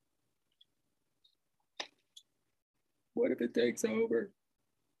 What if it takes over?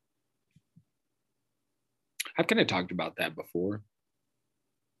 I've kind of talked about that before.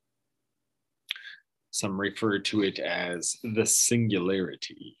 Some refer to it as the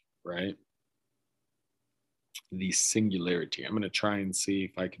singularity, right? The singularity. I'm going to try and see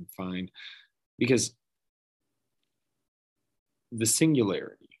if I can find, because the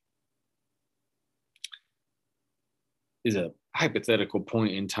singularity is a hypothetical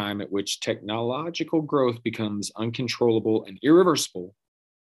point in time at which technological growth becomes uncontrollable and irreversible,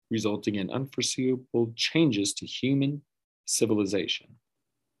 resulting in unforeseeable changes to human civilization.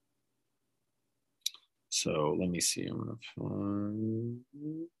 So let me see. I'm going to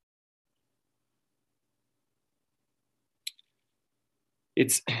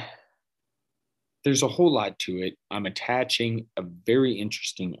find. There's a whole lot to it. I'm attaching a very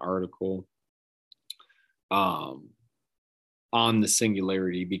interesting article on the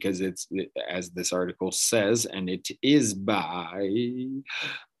singularity, because it's, as this article says, and it is by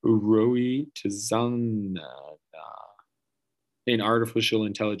Roy Tizana in Artificial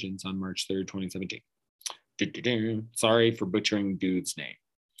Intelligence on March 3rd, 2017. Sorry for butchering dude's name.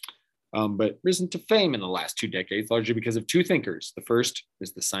 But risen to fame in the last 2 decades, largely because of two thinkers. The first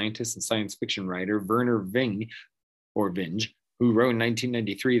is the scientist and science fiction writer Werner Vinge, who wrote in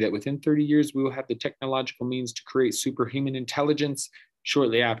 1993 that within 30 years, we will have the technological means to create superhuman intelligence.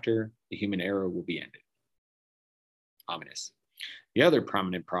 Shortly after, the human era will be ended. Ominous. The other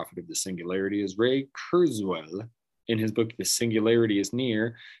prominent prophet of the singularity is Ray Kurzweil. In his book, The Singularity is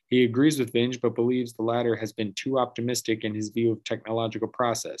Near, he agrees with Vinge, but believes the latter has been too optimistic in his view of technological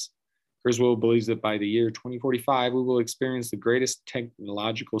process. Kurzweil believes that by the year 2045, we will experience the greatest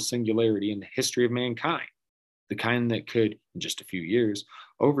technological singularity in the history of mankind, the kind that could, in just a few years,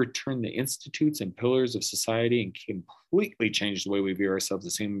 overturn the institutes and pillars of society and completely change the way we view ourselves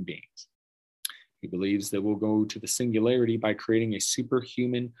as human beings. He believes that we'll go to the singularity by creating a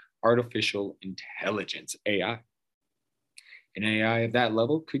superhuman artificial intelligence, AI. An AI of that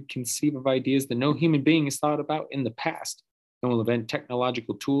level could conceive of ideas that no human being has thought about in the past, and will invent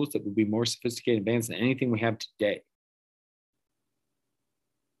technological tools that will be more sophisticated and advanced than anything we have today.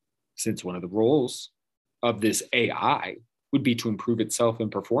 Since one of the roles of this AI would be to improve itself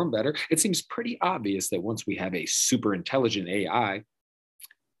and perform better, it seems pretty obvious that once we have a super intelligent AI,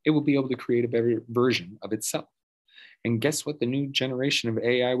 it will be able to create a better version of itself. And guess what the new generation of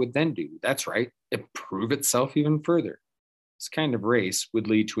AI would then do? That's right, improve itself even further. This kind of race would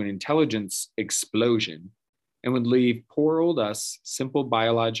lead to an intelligence explosion and would leave poor old us, simple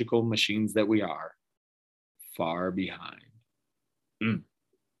biological machines that we are, far behind.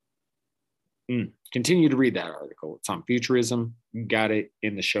 Continue to read that article. It's on futurism. Got it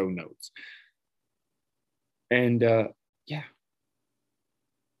in the show notes. And yeah,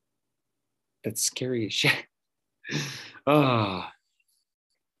 that's scary as shit.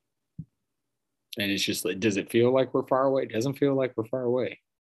 And it's just like, does it feel like we're far away? It doesn't feel like we're far away.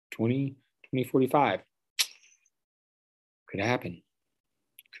 20, 2045. Could happen.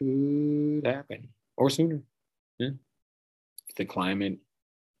 Could happen. Or sooner. Yeah. If the climate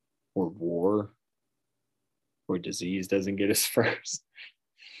or war or disease doesn't get us first.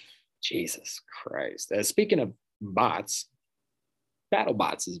 Jesus Christ. Speaking of bots,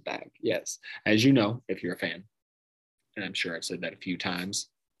 BattleBots is back. Yes. As you know, if you're a fan, and I'm sure I've said that a few times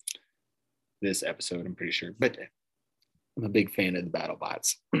this episode, I'm pretty sure, but I'm a big fan of the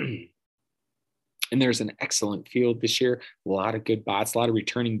BattleBots. And there's an excellent field this year. A lot of good bots, a lot of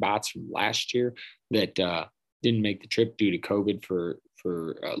returning bots from last year that didn't make the trip due to COVID for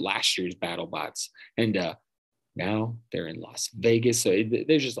last year's BattleBots. And now they're in Las Vegas. So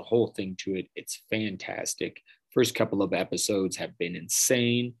there's just a whole thing to it. It's fantastic. First couple of episodes have been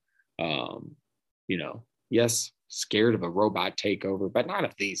insane. Yes, scared of a robot takeover, but not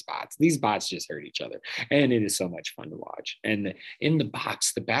of these bots. These bots just hurt each other. And it is so much fun to watch. And in the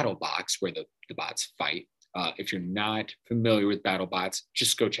box, the battle box where the bots fight, if you're not familiar with BattleBots,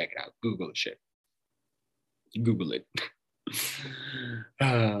 just go check it out. Google the shit. Google it.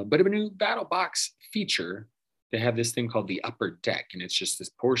 But a new BattleBox feature, they have this thing called the upper deck, and it's just this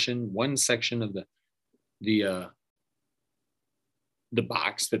portion, one section of the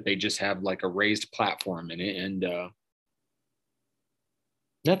box that they just have like a raised platform in it, and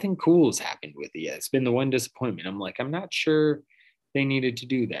nothing cool has happened with it yet. It's been the one disappointment. I'm not sure they needed to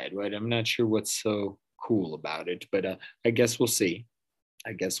do that, right? I'm not sure what's so cool about it, but I guess we'll see.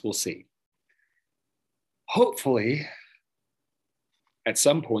 Hopefully, at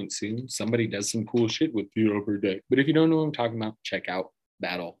some point soon, somebody does some cool shit with the upper deck. But if you don't know what I'm talking about, check out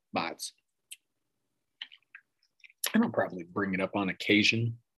BattleBots. And I'll probably bring it up on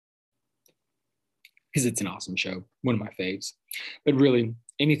occasion because it's an awesome show, one of my faves. But really,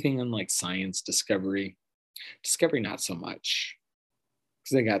 anything on like science, Discovery not so much,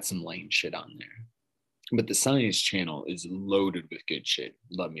 because they got some lame shit on there. But the Science Channel is loaded with good shit.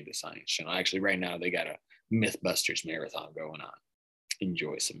 Love me the Science Channel. Actually, right now they got a Mythbusters marathon going on.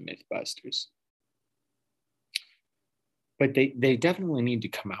 Enjoy some Mythbusters. But they definitely need to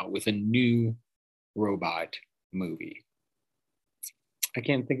come out with a new robot movie. I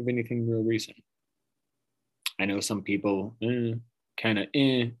can't think of anything real recent. I know some people kind of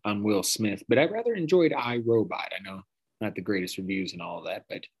on Will Smith, but I rather enjoyed iRobot. I know not the greatest reviews and all of that,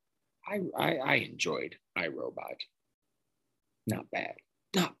 but I enjoyed iRobot. Not bad.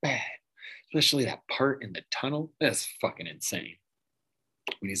 Especially that part in the tunnel. That's fucking insane.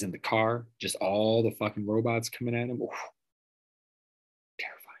 When he's in the car, just all the fucking robots coming at him. Oof.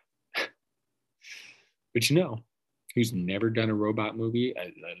 Terrifying. But who's never done a robot movie,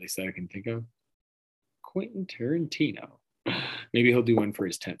 at least that I can think of? Quentin Tarantino. Maybe he'll do one for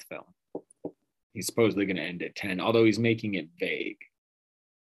his 10th film. He's supposedly going to end at 10, although he's making it vague.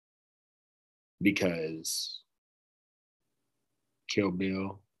 Because Kill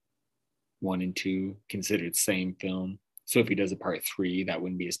Bill 1 and 2 considered same film. So if he does a part 3, that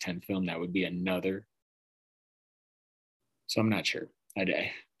wouldn't be his 10th film. That would be another. So I'm not sure. But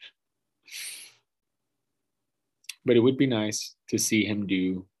it would be nice to see him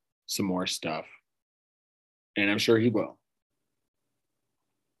do some more stuff. And I'm sure he will.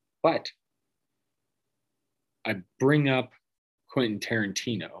 But I bring up Quentin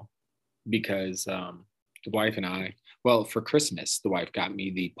Tarantino because the wife and I, well, for Christmas, the wife got me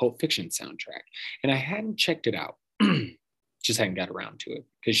the Pulp Fiction soundtrack. And I hadn't checked it out. Just hadn't got around to it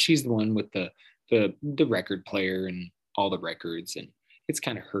because she's the one with the record player and all the records, and it's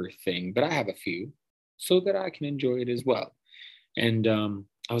kind of her thing. But I have a few so that I can enjoy it as well. And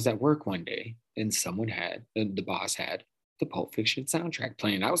I was at work one day, and someone had the boss had the Pulp Fiction soundtrack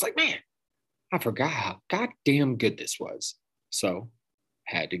playing. I was like, man, I forgot how goddamn good this was. So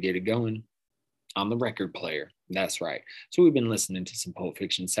had to get it going on the record player. That's right. So we've been listening to some Pulp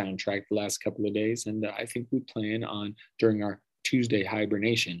Fiction soundtrack the last couple of days, and I think we plan on, during our Tuesday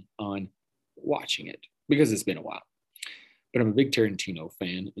hibernation, on watching it because it's been a while. But I'm a big Tarantino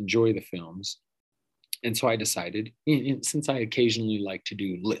fan, enjoy the films. And so I decided, since I occasionally like to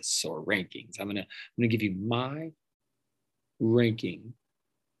do lists or rankings, I'm gonna give you my ranking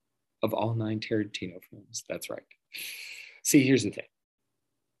of all 9 Tarantino films. That's right. See, here's the thing.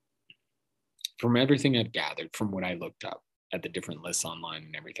 From everything I've gathered, from what I looked up at the different lists online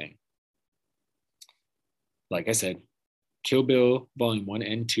and everything, like I said, Kill Bill Volume 1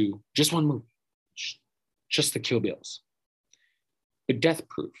 and 2, just one movie, just the Kill Bills. But Death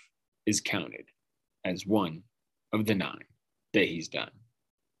Proof is counted as one of the 9 that he's done.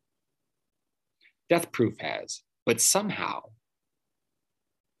 Death Proof has, but somehow,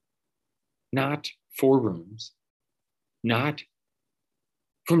 not 4 Rooms, not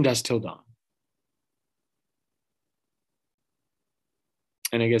From Dusk Till Dawn,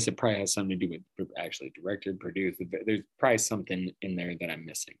 And I guess it probably has something to do with actually directed, produced. There's probably something in there that I'm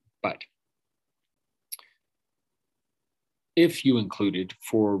missing. But if you included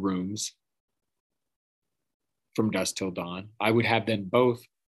Four Rooms from Dusk Till Dawn, I would have them both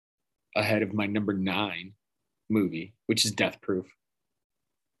ahead of my number 9 movie, which is Death Proof.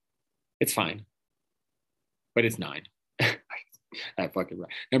 It's fine, but it's 9. That fucking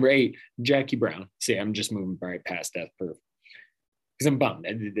right. Number 8, Jackie Brown. See, I'm just moving right past Death Proof because I'm bummed.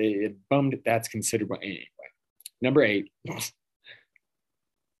 It bummed that's considered anyway. Number 8.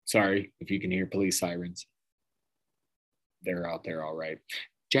 Sorry if you can hear police sirens. They're out there all right.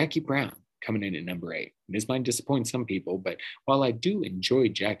 Jackie Brown coming in at number 8. This might disappoint some people, but while I do enjoy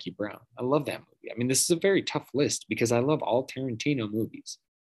Jackie Brown, I love that movie. I mean, this is a very tough list because I love all Tarantino movies.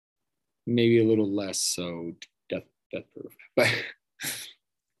 Maybe a little less so Death Proof, but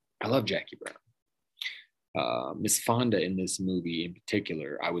I love Jackie Brown. Miss Fonda in this movie in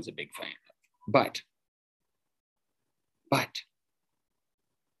particular, I was a big fan of. But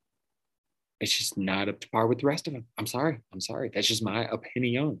it's just not up to par with the rest of them. I'm sorry. That's just my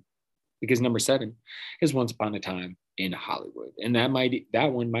opinion. Because number 7 is Once Upon a Time in Hollywood, and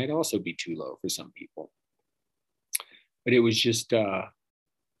that one might also be too low for some people. But it was just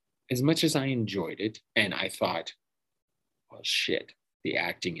as much as I enjoyed it, and I thought, well, shit, the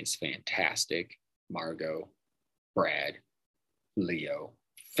acting is fantastic. Margot, Brad, Leo,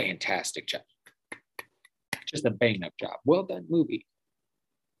 fantastic job. Just a bang up job. Well done movie.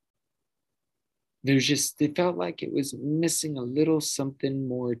 It felt like it was missing a little something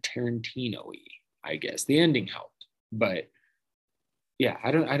more Tarantino-y, I guess. The ending helped, but yeah,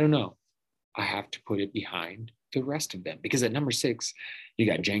 I don't know. I have to put it behind the rest of them because at number 6, you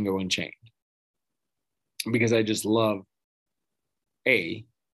got Django Unchained. Because I just love the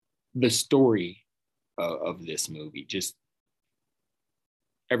story of this movie, just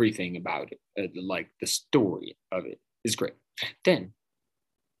everything about it, like the story of it is great. Then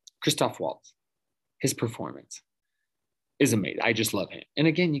Christoph Waltz. His performance is amazing. I just love him. And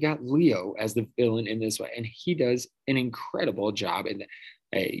again, you got Leo as the villain in this way, and he does an incredible job. And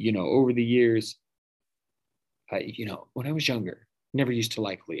over the years, when I was younger, never used to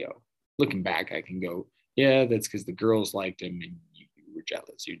like Leo. Looking back, I can go, yeah, that's because the girls liked him and you were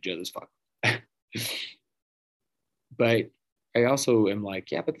jealous. You're jealous fuck. But I also am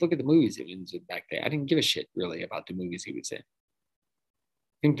like, yeah, but look at the movies he was in back then. I didn't give a shit really about the movies he was in.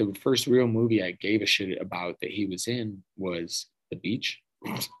 I think the first real movie I gave a shit about that he was in was The Beach.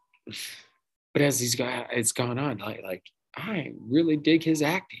 But as it's gone on, like I really dig his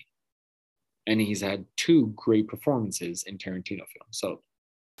acting. And he's had 2 great performances in Tarantino films. So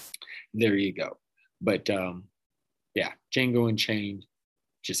there you go. But yeah, Django Unchained,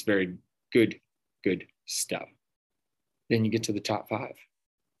 just very good stuff. Then you get to the top 5,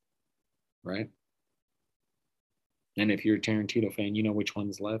 right? And if you're a Tarantino fan, you know which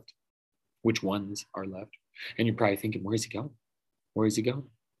ones are left. And you're probably thinking, where's he going? Where is he going?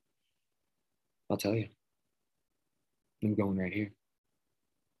 I'll tell you. I'm going right here.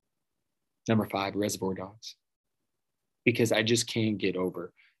 Number 5, Reservoir Dogs. Because I just can't get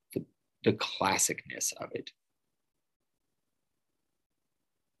over the classicness of it.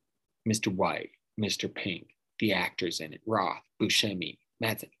 Mr. White, Mr. Pink, the actors in it, Roth, Buscemi,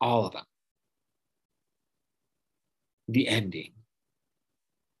 Madsen, all of them. The ending,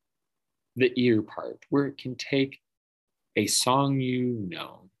 the ear part, where it can take a song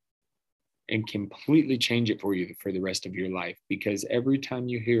and completely change it for you for the rest of your life, because every time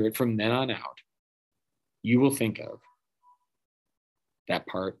you hear it from then on out, you will think of that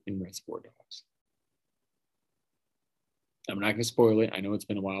part in Reservoir Dogs. I'm not going to spoil it. I know it's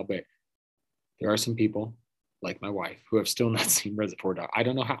been a while, but there are some people like my wife who have still not seen Reservoir Dogs. I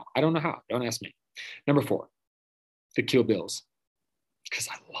don't know how. Don't ask me. Number 4, the Kill Bills, because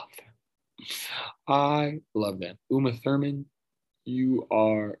I love them. Uma Thurman, you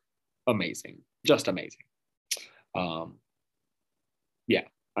are amazing, just amazing. Yeah,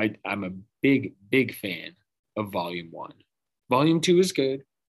 I'm a big fan of Volume 1. Volume 2 is good,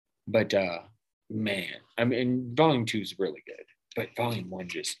 but man, I mean, Volume 2 is really good, but Volume 1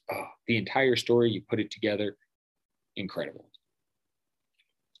 just the entire story, you put it together, incredible.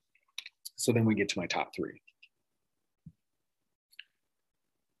 So then we get to my top 3.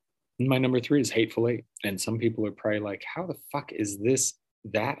 My number 3 is Hateful Eight. And some people are probably like, how the fuck is this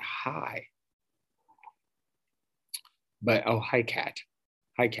that high? But, hi, Cat.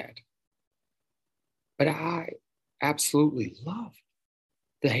 But I absolutely love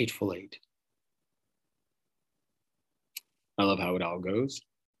the Hateful Eight. I love how it all goes.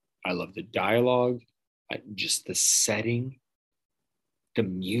 I love the dialogue, just the setting. The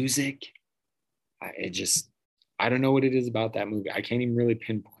music, I don't know what it is about that movie. I can't even really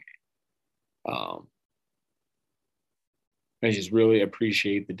pinpoint it. I just really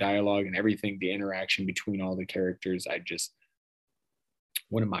appreciate the dialogue and everything, the interaction between all the characters.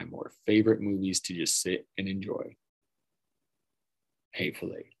 One of my more favorite movies to just sit and enjoy.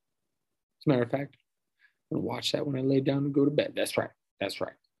 Hateful Eight. As a matter of fact, I'm gonna watch that when I lay down and go to bed. That's right. That's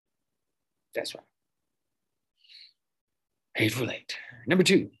right. That's right. Hateful Eight. Number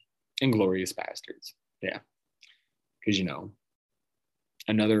 2, Inglourious Basterds. Yeah. Because,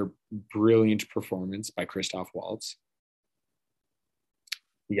 another brilliant performance by Christoph Waltz.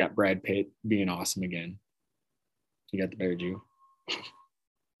 You got Brad Pitt being awesome again. You got the Bear Jew.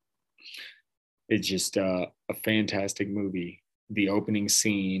 It's just a fantastic movie. The opening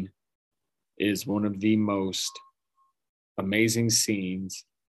scene is one of the most amazing scenes.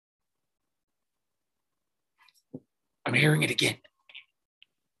 I'm hearing it again.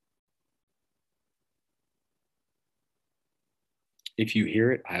 If you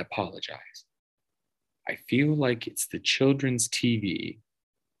hear it, I apologize. I feel like it's the children's TV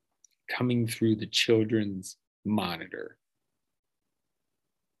coming through the children's monitor.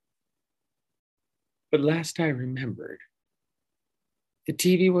 But last I remembered, the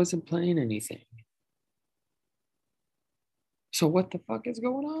TV wasn't playing anything. So what the fuck is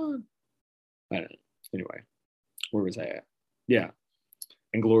going on? I don't know. Anyway, where was I at? Yeah.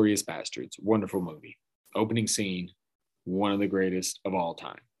 Inglourious Basterds, wonderful movie. Opening scene, one of the greatest of all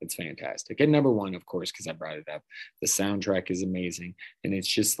time. It's fantastic. And number 1, of course, because I brought it up, the soundtrack is amazing. And it's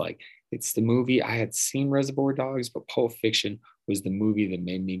just like, it's the movie. I had seen Reservoir Dogs, but Pulp Fiction was the movie that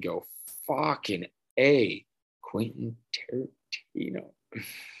made me go, fucking A, Quentin Tarantino.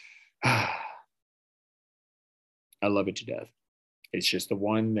 I love it to death. It's just the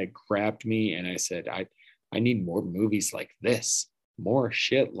one that grabbed me, and I said, I need more movies like this, more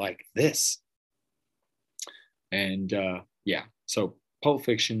shit like this. And yeah, so Pulp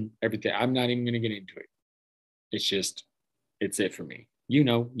Fiction, everything. I'm not even going to get into it. It's it for me.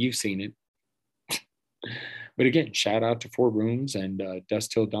 You've seen it. But again, shout out to Four Rooms and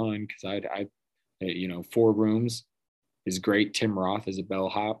Dusk Till Dawn, because Four Rooms is great. Tim Roth is a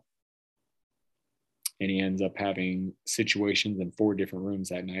bellhop, and he ends up having situations in 4 different rooms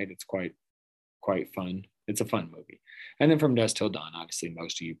that night. It's quite fun. It's a fun movie. And then From Dusk Till Dawn, obviously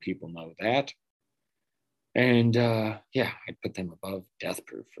most of you people know that. And yeah, I'd put them above Death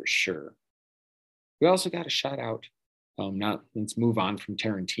Proof for sure. We also got a shout out. Let's move on from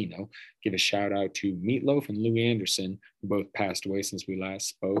Tarantino. Give a shout out to Meatloaf and Louis Anderson, who both passed away since we last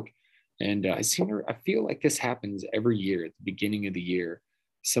spoke. And I feel like this happens every year at the beginning of the year.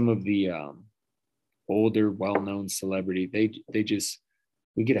 Some of the older, well-known celebrity,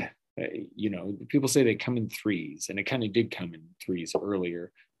 we get people say they come in threes, and it kind of did come in threes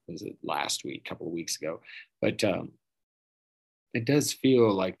earlier. Was it last week, a couple of weeks ago? But it does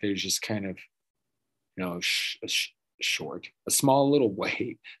feel like there's just kind of, a small little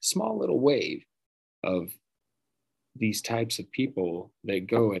wave of these types of people that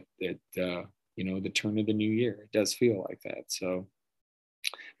go at the turn of the new year. It does feel like that. So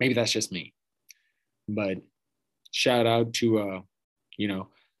maybe that's just me. But shout out to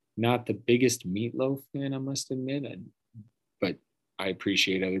not the biggest Meatloaf fan, I must admit, but I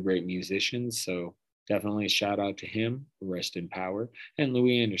appreciate other great musicians. So definitely a shout out to him. Rest in power. And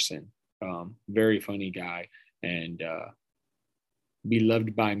Louis Anderson, very funny guy, and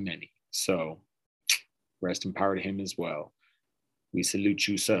beloved by many. So rest in power to him as well. We salute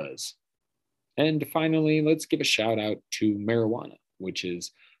you, sirs. And finally, let's give a shout out to marijuana, which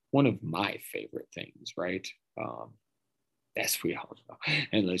is one of my favorite things, right? As we all know.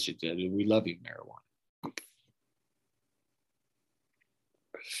 And we love you, marijuana.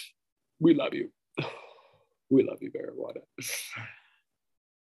 We love you. We love you, marijuana.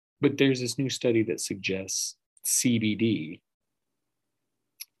 But there's this new study that suggests CBD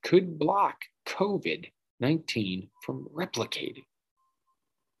could block COVID-19 from replicating.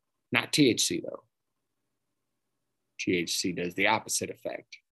 Not THC, though. THC does the opposite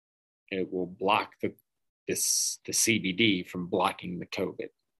effect. It will block the CBD from blocking the COVID.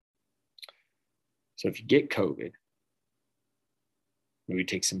 So if you get COVID, maybe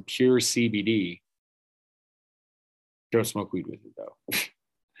take some pure CBD. Don't smoke weed with it, though,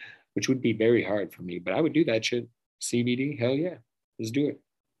 which would be very hard for me, but I would do that shit. CBD, hell yeah, let's do it.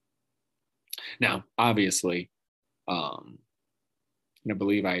 Now, obviously, I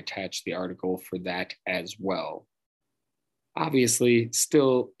believe I attached the article for that as well. Obviously,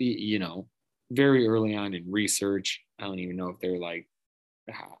 still, very early on in research. I don't even know if they're like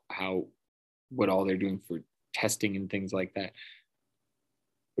what all they're doing for testing and things like that.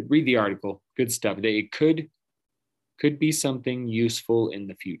 But read the article. Good stuff. It could be something useful in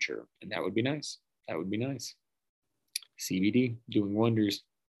the future, and that would be nice. That would be nice. CBD doing wonders.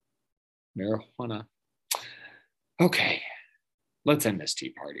 Marijuana. Okay, let's end this tea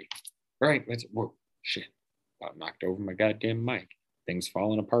party. Right? Whoa, shit. About knocked over my goddamn mic. Things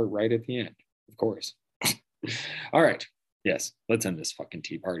falling apart right at the end, of course. All right. Yes, let's end this fucking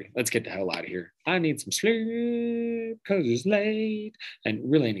tea party. Let's get the hell out of here. I need some sleep because it's late, and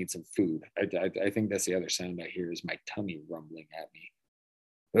really I need some food. I think that's the other sound I hear is my tummy rumbling at me.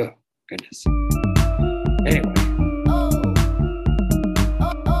 Oh, goodness. Anyway.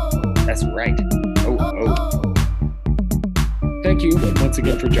 That's right. Oh. Thank you once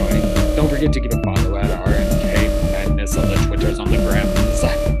again for joining. Don't forget to give a follow at RMK Madness on the Twitters, on the grams.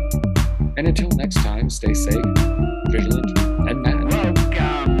 And until next time, stay safe, vigilant, and mad.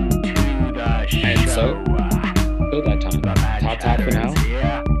 Welcome to the show. And so, till that time, ta-ta for now,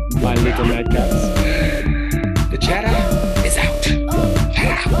 my little madcap.